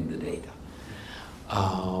effect in the data.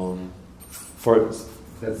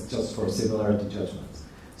 That's just for similarity judgments.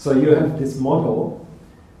 So you have this model,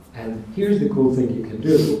 and here's the cool thing you can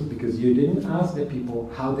do, because you didn't ask the people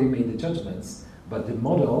how they made the judgments, but the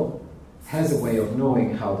model has a way of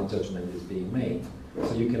knowing how the judgment is being made.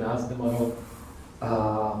 So you can ask the model,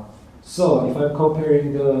 so if I'm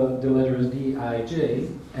comparing the letters D, I, J,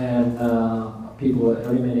 and people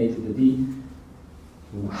eliminated the D,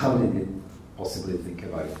 how did it possibly think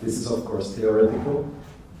about it? This is of course theoretical,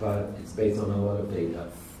 but it's based on a lot of data.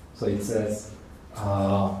 So it says,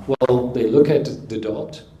 well, they look at the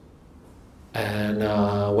dot, and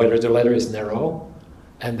whether the letter is narrow,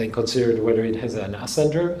 and then consider whether it has an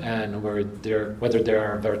ascender, and whether there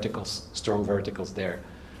are verticals, strong verticals there.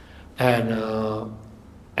 And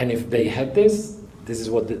if they had this is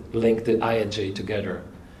what linked the I and J together.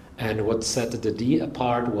 And what set the D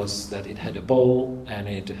apart was that it had a bowl and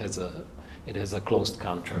it has a closed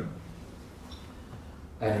counter.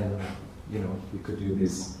 And you know, we could do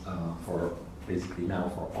this for basically now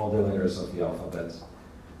for all the letters of the alphabet.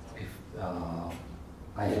 If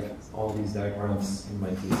I have all these diagrams in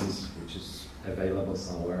my thesis, which is available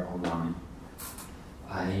somewhere online.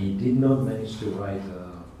 I did not manage to write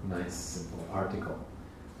a nice simple article,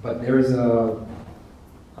 but there is a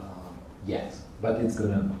yet. But it's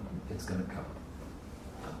gonna it's going to come.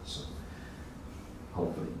 So,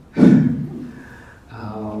 hopefully.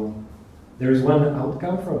 There is one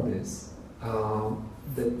outcome from this.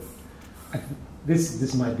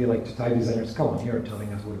 This might be like to type designers, come on, you're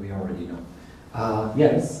telling us what we already know.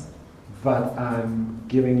 Yes, but I'm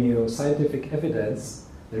giving you scientific evidence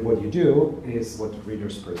that what you do is what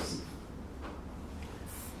readers perceive.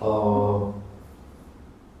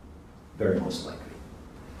 Very most likely.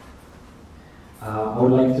 I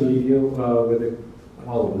would like to leave you with a,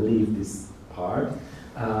 well, leave this part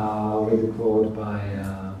with a quote by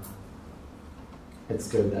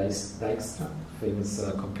Edgar Dijkstra, famous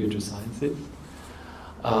computer scientist.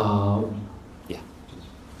 Yeah.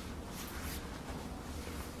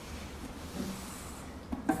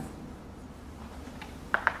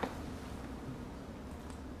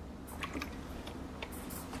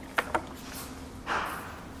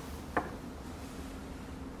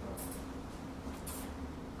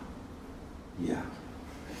 Yeah.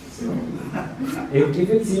 So, if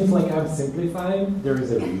it seems like I'm simplifying, there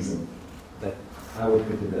is a reason that I would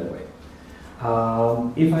put it that way.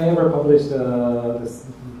 If I ever publish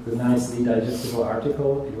the nicely digestible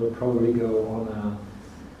article, it will probably go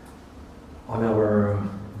on our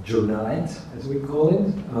journalette, as we call it,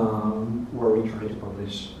 where we try to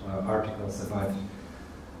publish articles about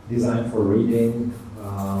design for reading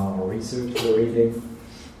or research for reading.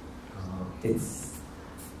 It's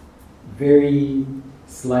very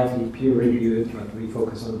slightly peer-reviewed, but we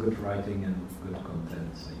focus on good writing and good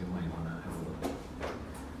content, so you might want to have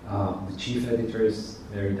a look. The chief editor is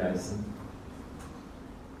Mary Dyson.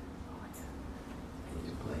 I need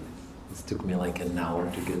to play it. This took me like an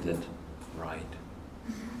hour to get it right.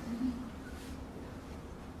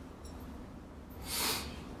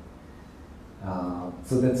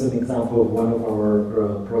 So that's an example of one of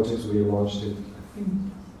our projects. We launched it, I think,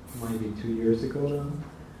 maybe 2 years ago now.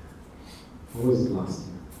 What was it last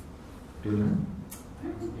year? Do you know?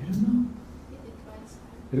 You don't know?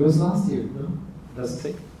 It was last year, no? Does it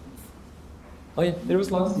say? Oh yeah, it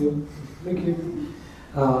was last year. Thank you.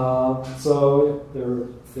 So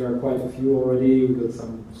there are quite a few already. We got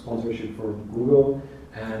some sponsorship for Google,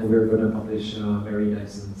 and we're going to publish Mary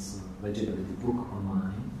Dyson's legibility book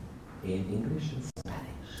online in English and Spanish.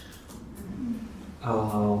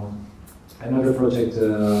 Another project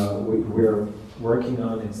we're working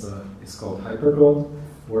on is called Hypercode,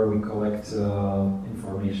 where we collect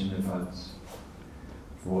information about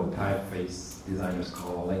what typeface designers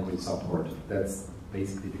call language support. That's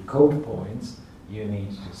basically the code points you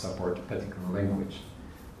need to support a particular language.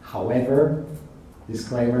 However,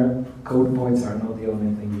 disclaimer, code points are not the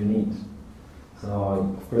only thing you need.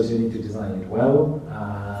 So, of course, you need to design it well,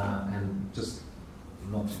 and just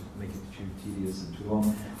not to make it too tedious and too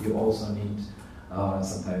long. You also need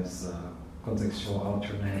sometimes contextual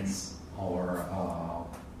alternates or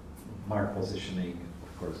mark positioning,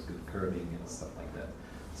 of course, good kerning and stuff like that.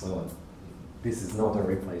 So this is not a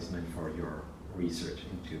replacement for your research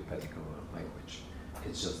into a particular language.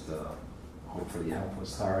 It's just hopefully a helpful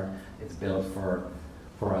start. It's built for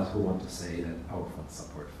us who want to say that our funds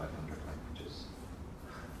support 500 languages.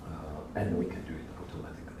 And we can do it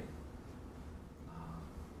automatically.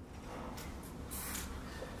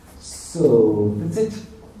 So that's it.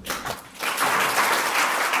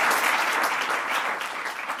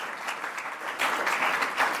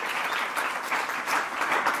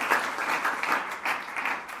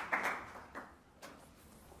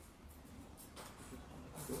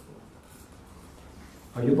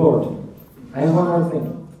 Are you bored? I have one more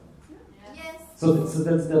thing. Yes. So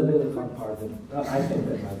that's the really fun part. I think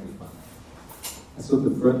that might be fun. So the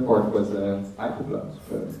third part was hyperblocks.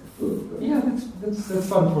 Yeah, that's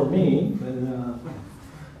fun for me.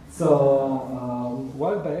 So a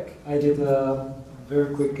while back, I did a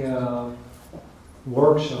very quick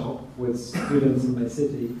workshop with students in my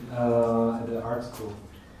city at the art school,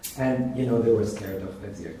 and they were scared of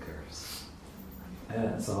Bezier curves.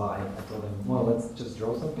 So I told them, well, let's just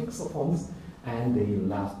draw some pixel fonts, and they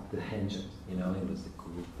loved the handjet. It was the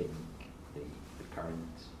cool thing the current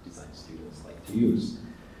design students like to use.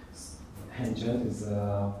 Handjet is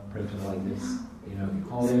a printer like this. You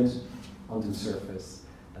hold it onto the surface,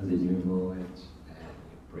 and then you move it, and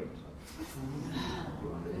you print it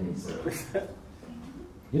on any surface.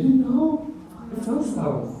 You didn't know? It does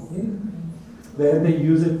how. Yeah. They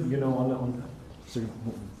use it, on sort of,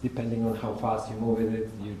 depending on how fast you move it,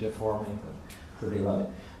 you deform it. So they love it.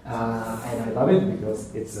 And I love it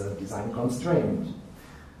because it's a design constraint.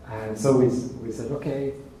 And so we said,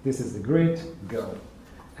 okay, this is the grid, go.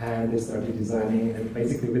 And they started designing, and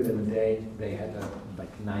basically within a day, they had a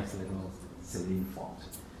nice little silly font.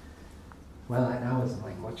 well, and I was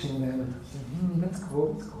like watching them, and I said, that's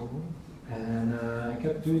cool, that's cool. And I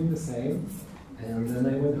kept doing the same. And then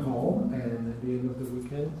I went home, and at the end of the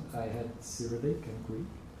weekend, I had Cyrillic and Greek.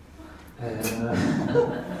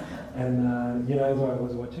 And you know, as I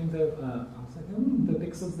was watching them, I was like, the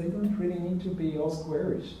pixels, they don't really need to be all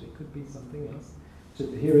squarish. They could be something else.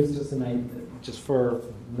 Here is just an idea, just for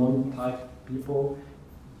non-type people.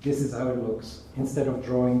 This is how it looks. Instead of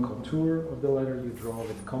drawing contour of the letter, you draw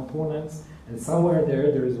with components, and somewhere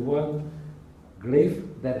there is one glyph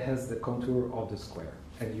that has the contour of the square,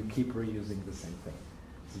 and you keep reusing the same thing.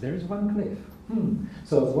 So there is one glyph.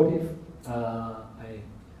 So what if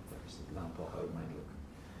there's an example how it might look.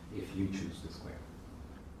 If you choose the square,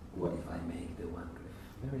 what if I make the one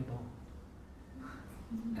glyph very long?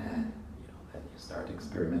 And you know, then you start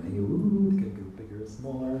experimenting. Ooh, it can go bigger,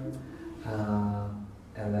 smaller,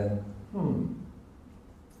 and then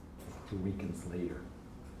 2 weekends later.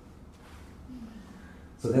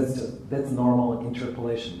 So that's normal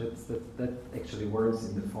interpolation. That actually works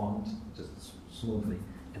in the font just smoothly,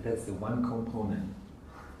 and that's the one component.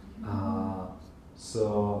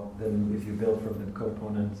 So then, if you build from the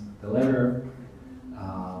component the letter,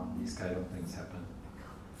 these kind of things happen.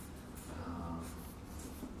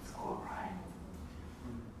 It's all right,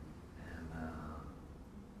 and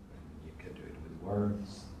you can do it with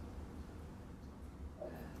words.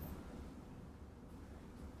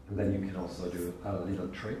 And then you can also do a little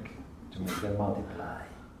trick to make them multiply.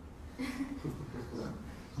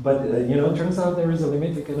 But you know, it turns out there is a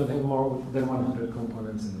limit. You cannot have more than 100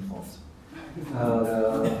 components in the font.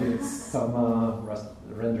 Some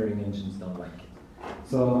rendering engines don't like it.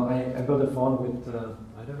 So I built a font with,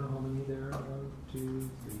 I don't know how many there are, 1, 2,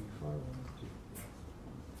 3, 4, 1, 2, 3,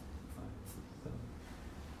 5, 6,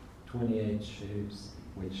 7, 28 shapes,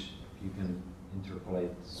 which you can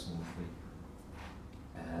interpolate smoothly.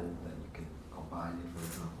 And then you can combine it, for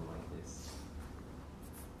example, like this.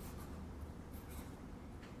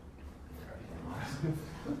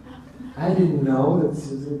 I didn't know that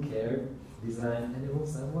Susan Kerr designed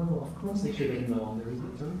animals, and well, of course I should have known. There is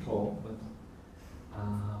a turtle, but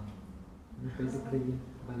basically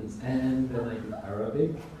that is. And then I did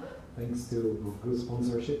Arabic, thanks to Google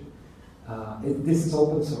sponsorship. This is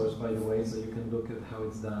open source, by the way, so you can look at how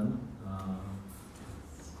it's done.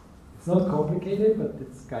 It's not complicated, but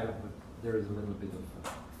it's kind of, there is a little bit of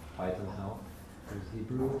Python help. There's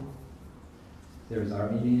Hebrew, there's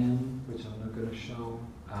Armenian, which I'm not going to show.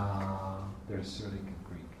 There's Cyrillic and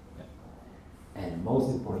Greek. Yeah. And most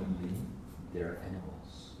importantly, there are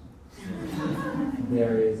animals.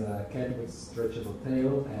 There is a cat with stretchable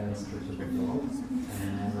tail and stretchable dogs,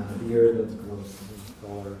 and a deer that grows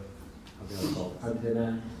taller, they are called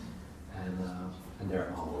antenna, and there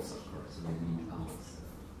are owls, of course, and we need owls.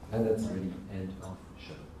 And that's really end of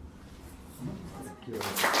show. Thank you.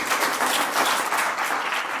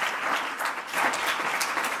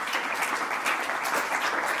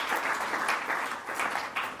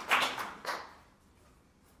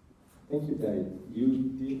 Thank you, David. You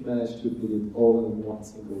did manage to put it all in one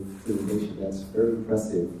single presentation. That's very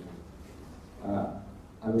impressive.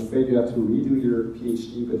 I'm afraid you have to redo your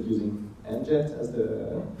PhD, but using NJet as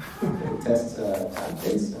the test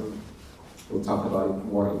typeface. We'll talk about it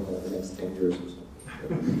more in the next 10 years or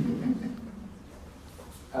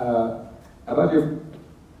so. About your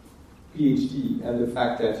PhD and the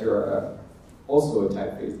fact that you're also a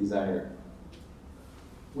typeface designer,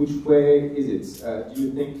 which way is it? Do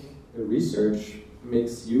you think the research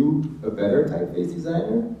makes you a better typeface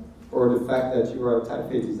designer, or the fact that you are a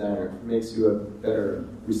typeface designer makes you a better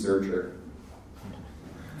researcher?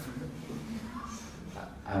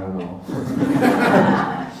 I don't know.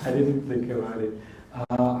 I didn't think about it.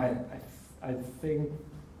 I think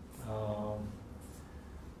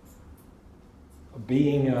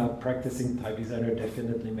being a practicing type designer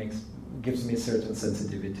definitely gives me a certain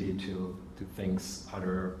sensitivity to things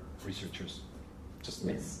other researchers just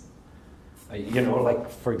miss. You know, like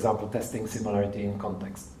for example, testing similarity in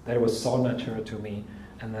context. That was so natural to me,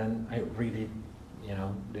 and then I really, you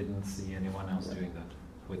know, didn't see anyone else doing that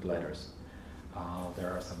with letters. There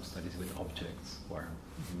are some studies with objects where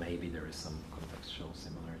maybe there is some contextual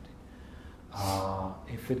similarity.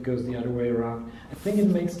 If it goes the other way around, I think it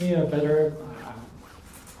makes me a better,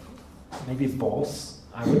 maybe boss.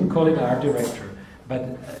 I wouldn't call it art director,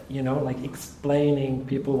 but you know, like explaining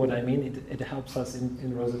people what I mean. It helps us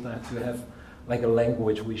in Rosetta to have like a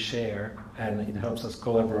language we share, and it helps us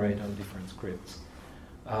collaborate on different scripts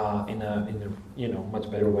in a you know, much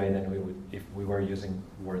better way than we would if we were using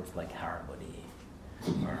words like harmony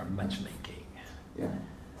or matchmaking. Yeah.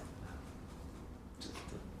 Just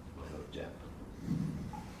a little jab.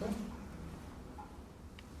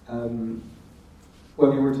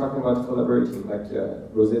 Well, you were talking about collaborating, like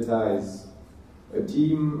Rosetta is a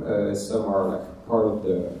team, some are like part of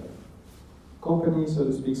the company, so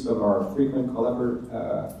to speak, some are frequent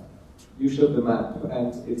collaborators. You showed the map,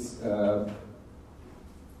 and it's, I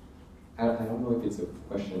don't know if it's a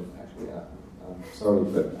question, actually, I'm sorry,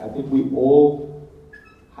 but I think we all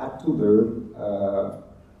had to learn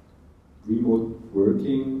remote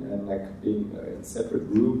working and like being in separate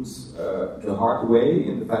rooms the hard way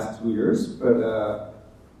in the past 2 years, but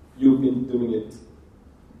you've been doing it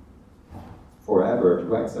forever,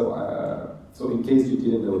 right? So, so in case you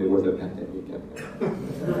didn't know there was a pandemic, and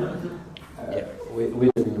yeah,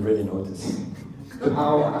 we didn't really notice. But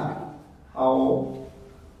how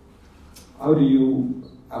do you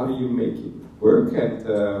make it work? And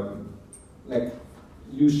like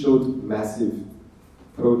you showed massive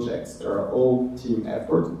projects, they are all team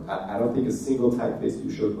effort. I don't think a single typeface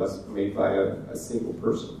you showed was made by a single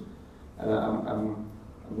person. And I'm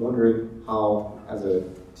wondering how, as a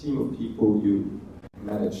team of people, you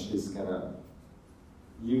manage this kind of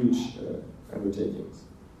huge undertakings.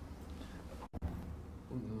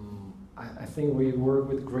 I think we work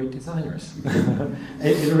with great designers.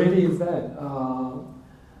 It really is that.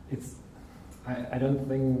 I don't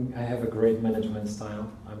think I have a great management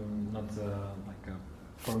style. I'm not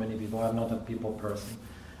for many people, I'm not a people person.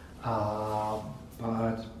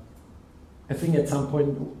 But I think at some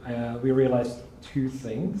point we realized two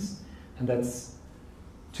things, and that's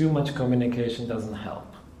too much communication doesn't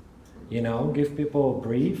help. You know, give people a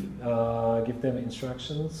brief, give them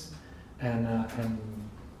instructions, and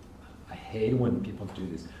I hate when people do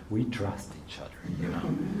this. We trust each other, you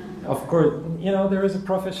know. Of course, you know, there is a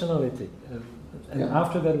professionality, and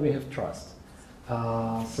after that we have trust.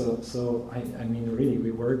 So I mean, really,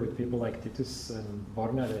 we work with people like Titus and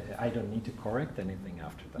Brno. I don't need to correct anything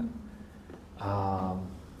after that.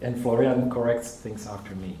 And Florian corrects things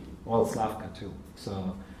after me. Well, Slavka too.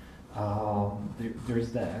 So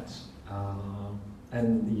there's that.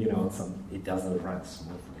 And you know, it doesn't run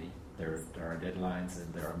smoothly. There are deadlines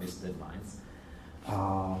and there are missed deadlines.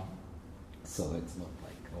 So it's not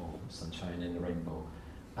like, oh, sunshine and rainbow.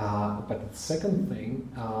 But the second thing,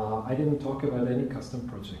 I didn't talk about any custom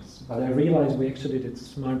projects, but I realized we actually did a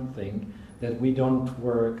smart thing, that we don't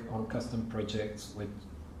work on custom projects with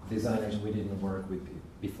designers we didn't work with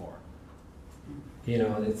before. You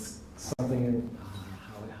know, it's something,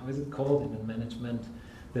 how is it called in management?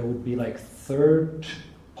 There would be like third-party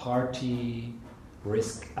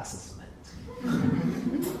risk assessment.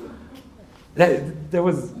 There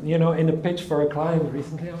was, you know, in a pitch for a client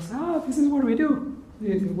recently, I was like, this is what we do.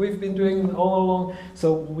 We've been doing all along.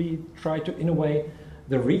 So we try to, in a way,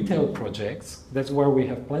 the retail projects, that's where we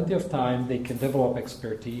have plenty of time. They can develop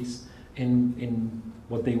expertise in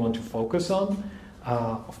what they want to focus on.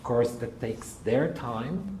 Of course, that takes their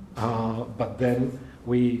time, but then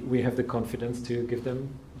we have the confidence to give them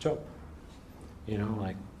a job. You know,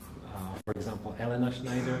 like, for example, Elena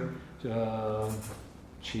Schneider,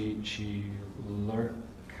 she learned,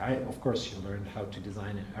 of course, she learned how to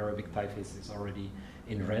design Arabic typefaces already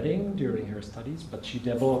in Reading during her studies, but she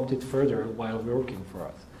developed it further while working for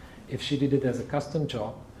us. If she did it as a custom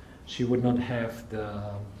job, she would not have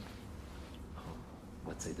the,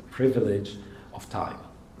 let's say, the privilege of time.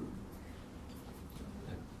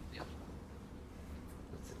 Yeah.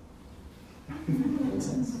 That's it. Makes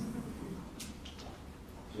sense.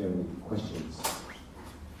 Do you have any questions?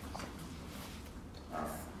 Of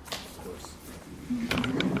course.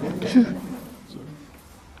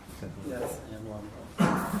 Yes, I have one.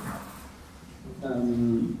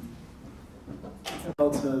 It's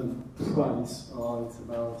about price, or it's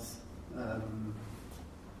about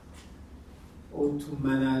how to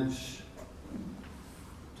manage,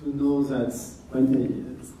 to know that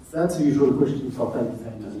that's a usual question for type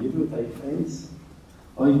designer. You do typeface,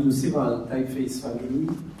 or you do several typeface family.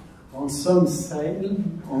 On some sale,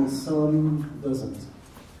 on some doesn't.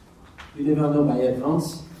 You never know by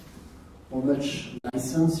advance how much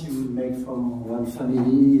license you will make from one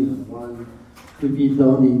family. One could be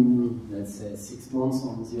done in, let's say, 6 months,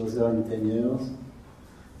 on the other in 10 years.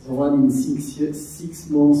 The one in 6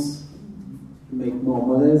 months you make more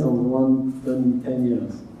money than the one done in 10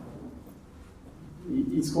 years.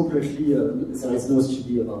 It's completely, there is no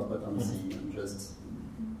study about what I'm saying. I'm just,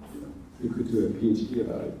 you could do a PhD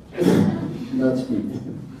about it. Not me.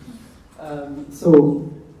 So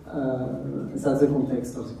that's the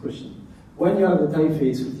context of the question. When you have a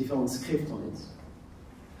typeface with different script on it,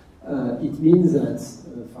 it means that,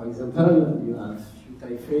 for example, you have few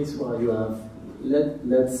typeface where you have,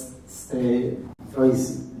 let's say,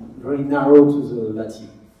 very narrow to the Latin.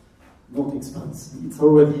 don't expand. It's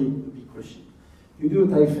already a big question. You do a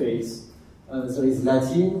typeface, there is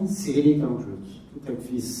Latin, Cyrillic, and Greek, to take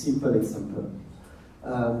this simple example.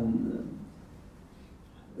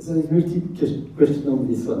 There is multiple question on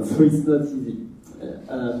this one, so it's not easy.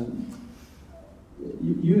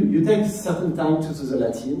 You take certain time to do the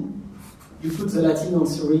Latin. You put the Latin on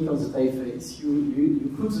Cyrillic on the typeface. You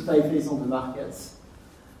put the typeface on the markets.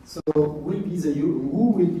 So who will be the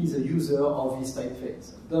user of this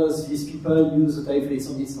typeface? Does these people use the typeface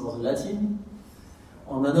only for the Latin?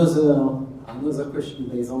 On another question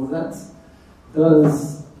based on that,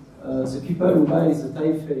 does the people who buy the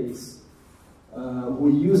typeface who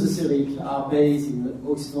use the Cyrillic are based in an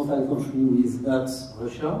occidental country with not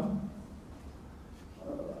Russia,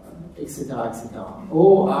 etc., etc.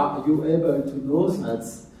 Or are you able to know that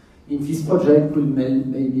in this project will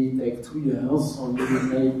maybe take 2 years, or you will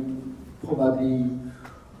make probably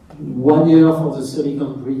 1 year for the Cyrillic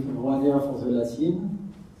and Greek and 1 year for the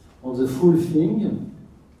Latin, on the full thing?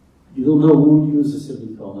 You don't know who uses the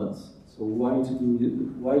Cyrillic or not, so why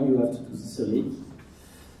you have to do the Cyrillic?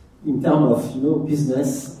 In terms of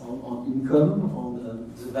business, on income,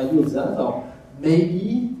 on the value of that, or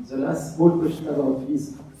maybe the last small question about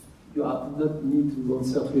this, you have not need to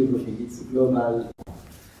answer to everything. It's global.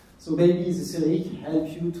 So maybe the Cyrillic help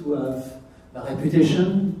you to have a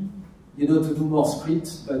reputation, to do more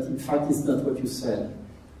script, but in fact it's not what you sell.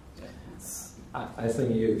 I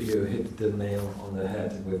think you hit the nail on the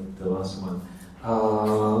head with the last one.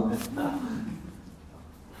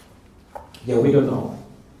 Yeah, we don't know.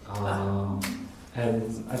 And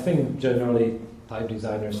I think generally type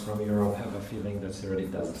designers from Europe have a feeling that Cyrillic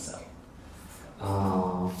doesn't sell.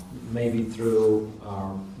 Maybe through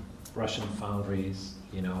Russian foundries,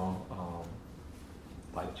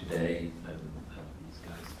 like today and these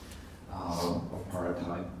guys, or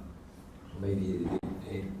Paratype. Maybe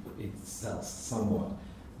it sells somewhat,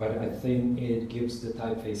 but I think it gives the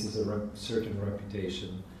typefaces a certain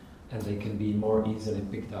reputation, and they can be more easily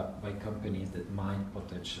picked up by companies that might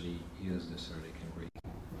potentially use the Cyrillic and Greek.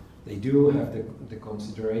 They do have the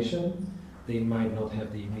consideration, they might not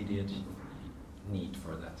have the immediate need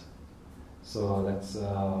for that. So that's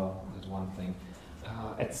one thing.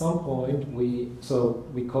 At some point, we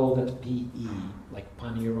call that PE, like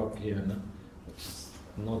Pan-European, which is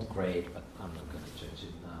not great, but I'm not going to change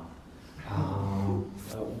it now.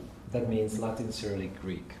 That means Latin, Cyrillic,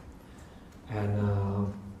 Greek.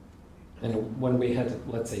 And when we had,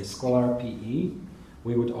 let's say, Scholar PE,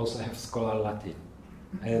 we would also have Scholar Latin.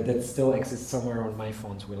 That still exists somewhere on my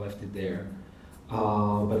phones, we left it there.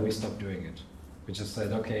 But we stopped doing it. We just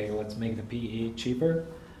said, okay, let's make the PE cheaper,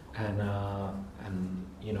 and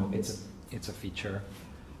it's a feature,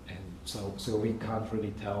 and so we can't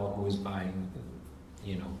really tell who is buying,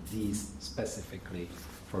 these specifically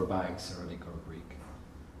for buying Cyrillic or Greek.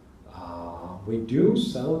 We do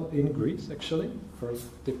sell in Greece actually,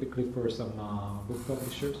 typically for some book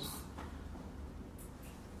publishers.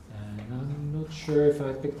 And I'm not sure if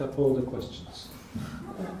I picked up all the questions.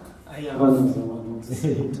 I have another one on the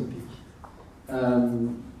same topic.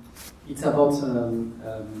 It's about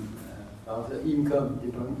the income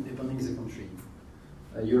depending the country.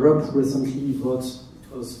 Europe recently voted, it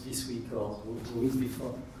was this week or the week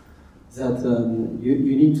before, that you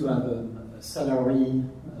need to have a salary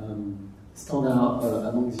standard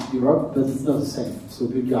among Europe, but it's not the same. So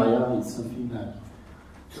Bulgaria is something like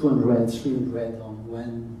 200, 300 on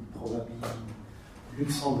one, probably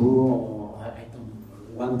Luxembourg, or I don't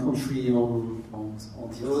know, one country on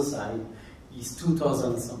the other side is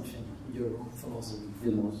 2,000 something euro for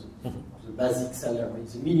the basic salary,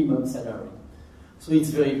 the minimum salary. So it's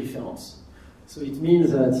very different. So it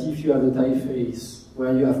means that if you have a typeface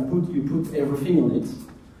where you put everything on it,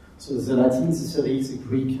 so the Latin, the Cyrillic, the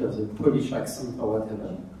Greek, the Polish accent or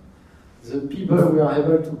whatever, the people who are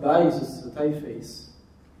able to buy the typeface,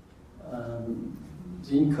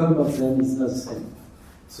 the income of them is not the same.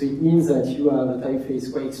 So it means that you have a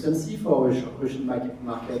typeface quite expensive for Russian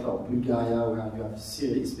market or Bulgaria, where you have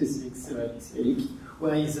specific Cyrillic,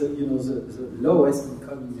 where is the lowest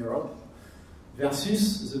income in Europe,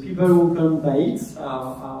 versus the people who can buy it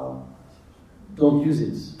don't use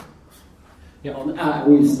it. Yeah,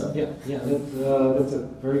 that's a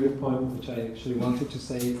very good point, which I actually wanted to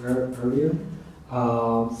say earlier.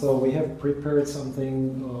 So we have prepared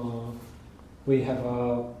something. We have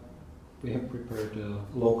prepared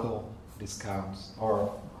local discounts, or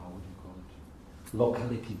how would you call it?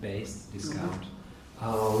 Locality-based discount,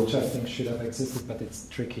 which I think should have existed, but it's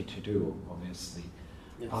tricky to do, obviously,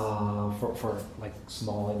 yes. For like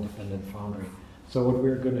small independent foundry. So what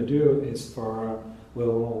we're going to do is for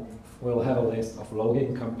we'll have a list of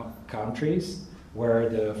login countries where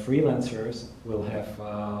the freelancers will have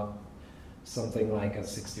something like a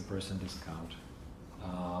 60% discount,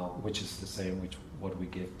 which is the same with what we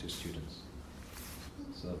give to students.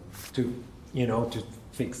 So to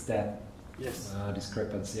fix that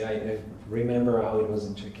discrepancy. I remember how it was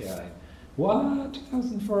in Czechia. What,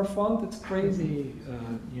 2,000 for a font? That's crazy.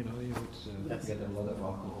 You would get a lot of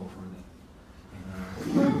alcohol for that.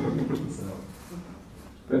 So.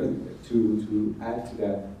 But to add to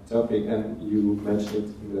that topic, and you mentioned it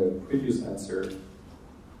in the previous answer,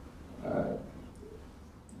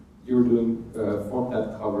 you're doing fonts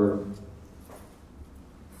that cover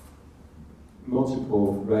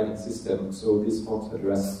multiple writing systems, so these fonts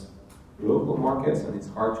address local markets, and it's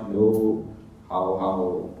hard to know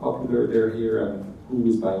how popular they're here and who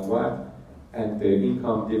is buying what, and the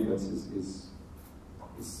income difference is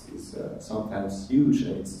sometimes huge,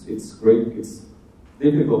 and it's great. It's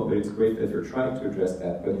difficult, but it's great that you're trying to address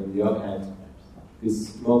that. But on the other hand,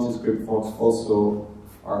 these multi-script fonts also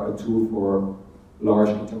are a tool for large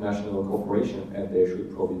international corporations, and they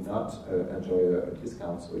should probably not enjoy a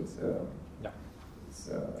discount. So it's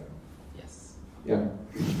yes. Yeah.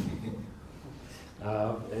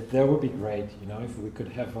 That would be great, if we could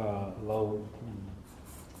have a low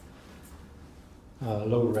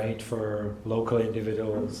rate for local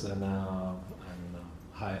individuals and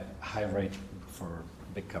high rate for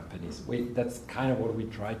big companies. That's kind of what we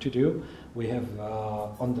try to do. We have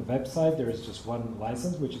on the website there is just one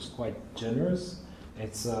license, which is quite generous.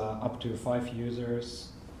 It's up to 5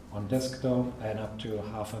 users on desktop and up to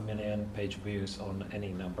 500,000 page views on any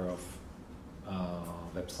number of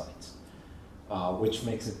websites, which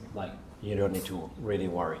makes it like you don't need to really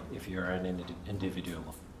worry if you're an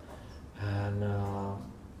individual. And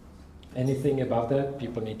anything about that,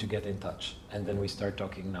 people need to get in touch, and then we start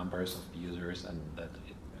talking numbers of users, and that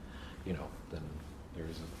then there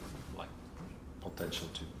is a potential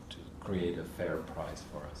to create a fair price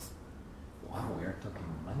for us. Wow, we are talking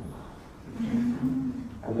money.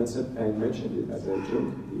 And that's it. I mentioned it as a joke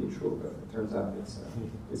in the intro, but it turns out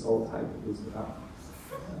it's all time. It is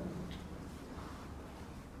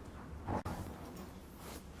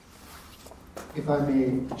If I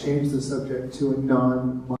may change the subject to a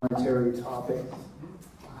non-monetary topic.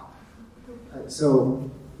 So,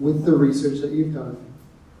 with the research that you've done,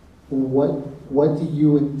 what do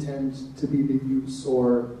you intend to be the use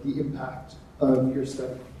or the impact of your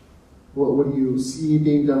study? What do you see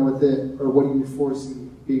being done with it, or what do you foresee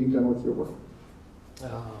being done with your work?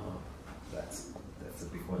 That's a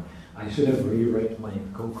big one. I should have rewrite my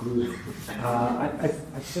conclusion. I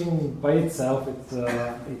think by itself it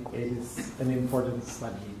is an important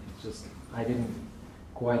study. It's just I didn't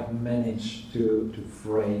quite manage to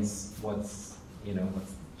phrase what's the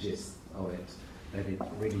gist of it. That it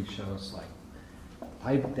really shows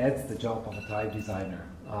that's the job of a type designer.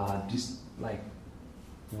 Just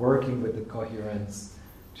working with the coherence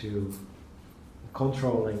to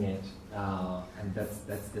controlling it, and that's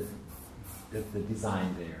the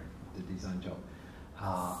design there, the design job,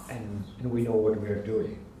 and we know what we are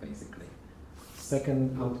doing basically.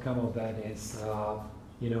 Second outcome of that is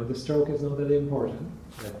the stroke is not that important.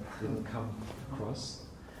 That didn't come across,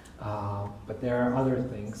 but there are other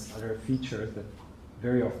things, other features that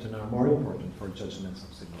very often are more important for judgments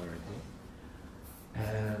of similarity,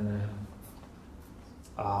 and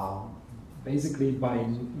basically by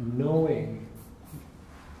knowing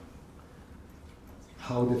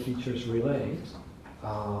how the features relate,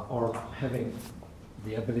 or having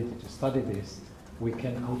the ability to study this, we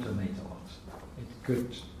can automate a lot. It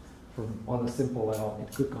could, on a simple level,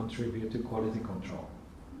 it could contribute to quality control.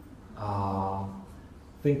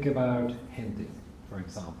 Think about hinting, for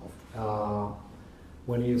example.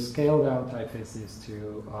 When you scale down typefaces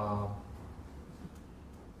to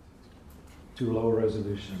low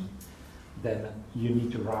resolution, then you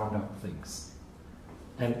need to round up things.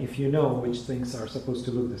 And if you know which things are supposed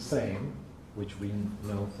to look the same, which we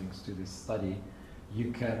know thanks to this study,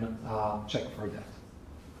 you can check for that.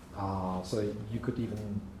 So you could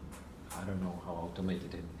even, I don't know how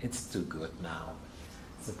automated it's too good now.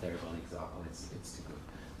 It's a terrible example, it's too good.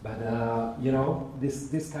 But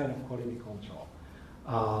this kind of quality control.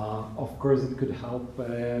 Of course it could help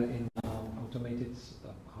in automated,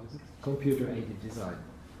 computer-aided design.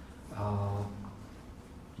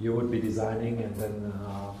 You would be designing, and then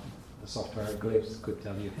the software glyphs could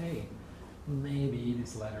tell you, hey, maybe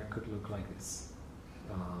this letter could look like this.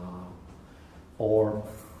 Or,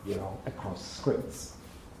 across scripts.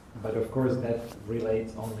 But of course that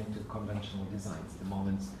relates only to conventional designs. The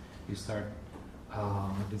moment you start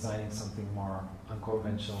designing something more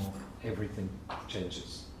unconventional, everything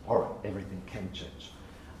changes, or everything can change.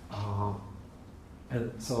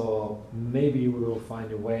 And so maybe we will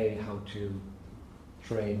find a way how to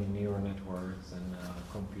train neural networks and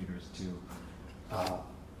computers to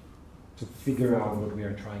figure out what we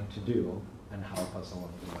are trying to do and help us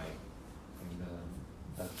along the way.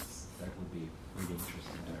 And that would be a really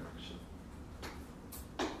interesting direction.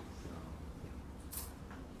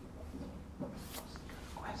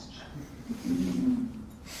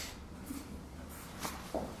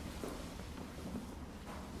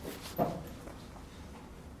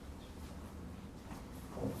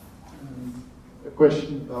 A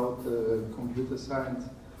question about computer science.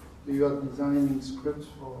 You are designing scripts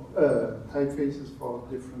for typefaces for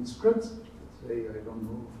different scripts. Let's say, I don't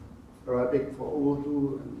know, Arabic for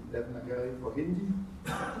Urdu and Devanagari for Hindi.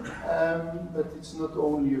 But it's not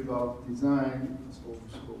only about design, it's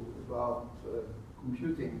also about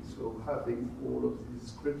computing, so having all of these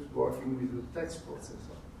scripts working with the text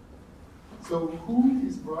processor. So who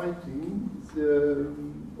is writing the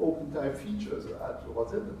OpenType features at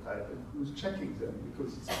Rosetta Type and who's checking them?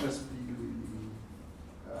 Because it must be really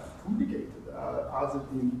complicated. Are the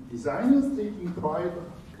designers taking pride of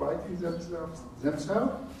writing themselves,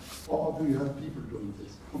 or do you have people doing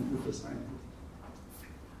this, computer scientists?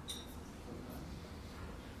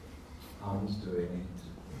 Who's doing it?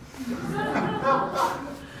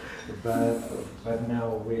 but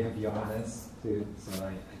now we have Johannes too, so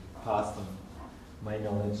I passed on my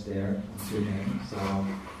knowledge there to him. So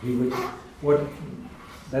he would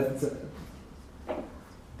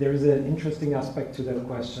there is an interesting aspect to that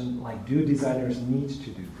question, like, do designers need to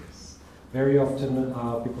do this? Very often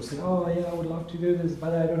people say, oh yeah, I would love to do this,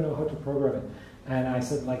 but I don't know how to program it. And I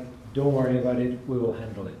said, like, don't worry about it, we will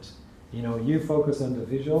handle it. You know, you focus on the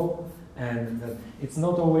visual, and it's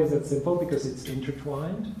not always that simple because it's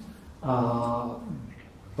intertwined.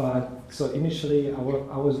 But so initially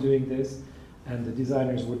I was doing this, and the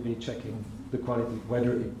designers would be checking the quality,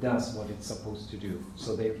 whether it does what it's supposed to do.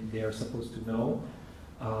 So they are supposed to know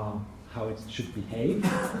how it should behave,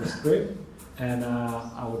 the script, and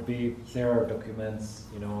there are documents,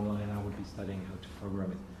 you know, online. I would be studying how to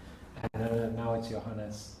program it. And now it's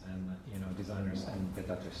Johannes and, you know, designers and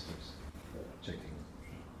beta testers checking.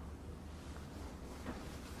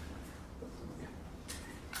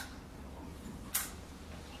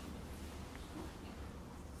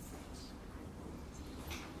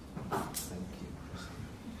 Thank you.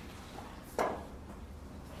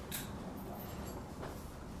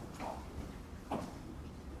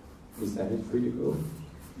 Is that it for you?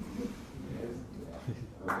 Yes.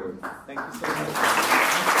 Okay. Thank you so much.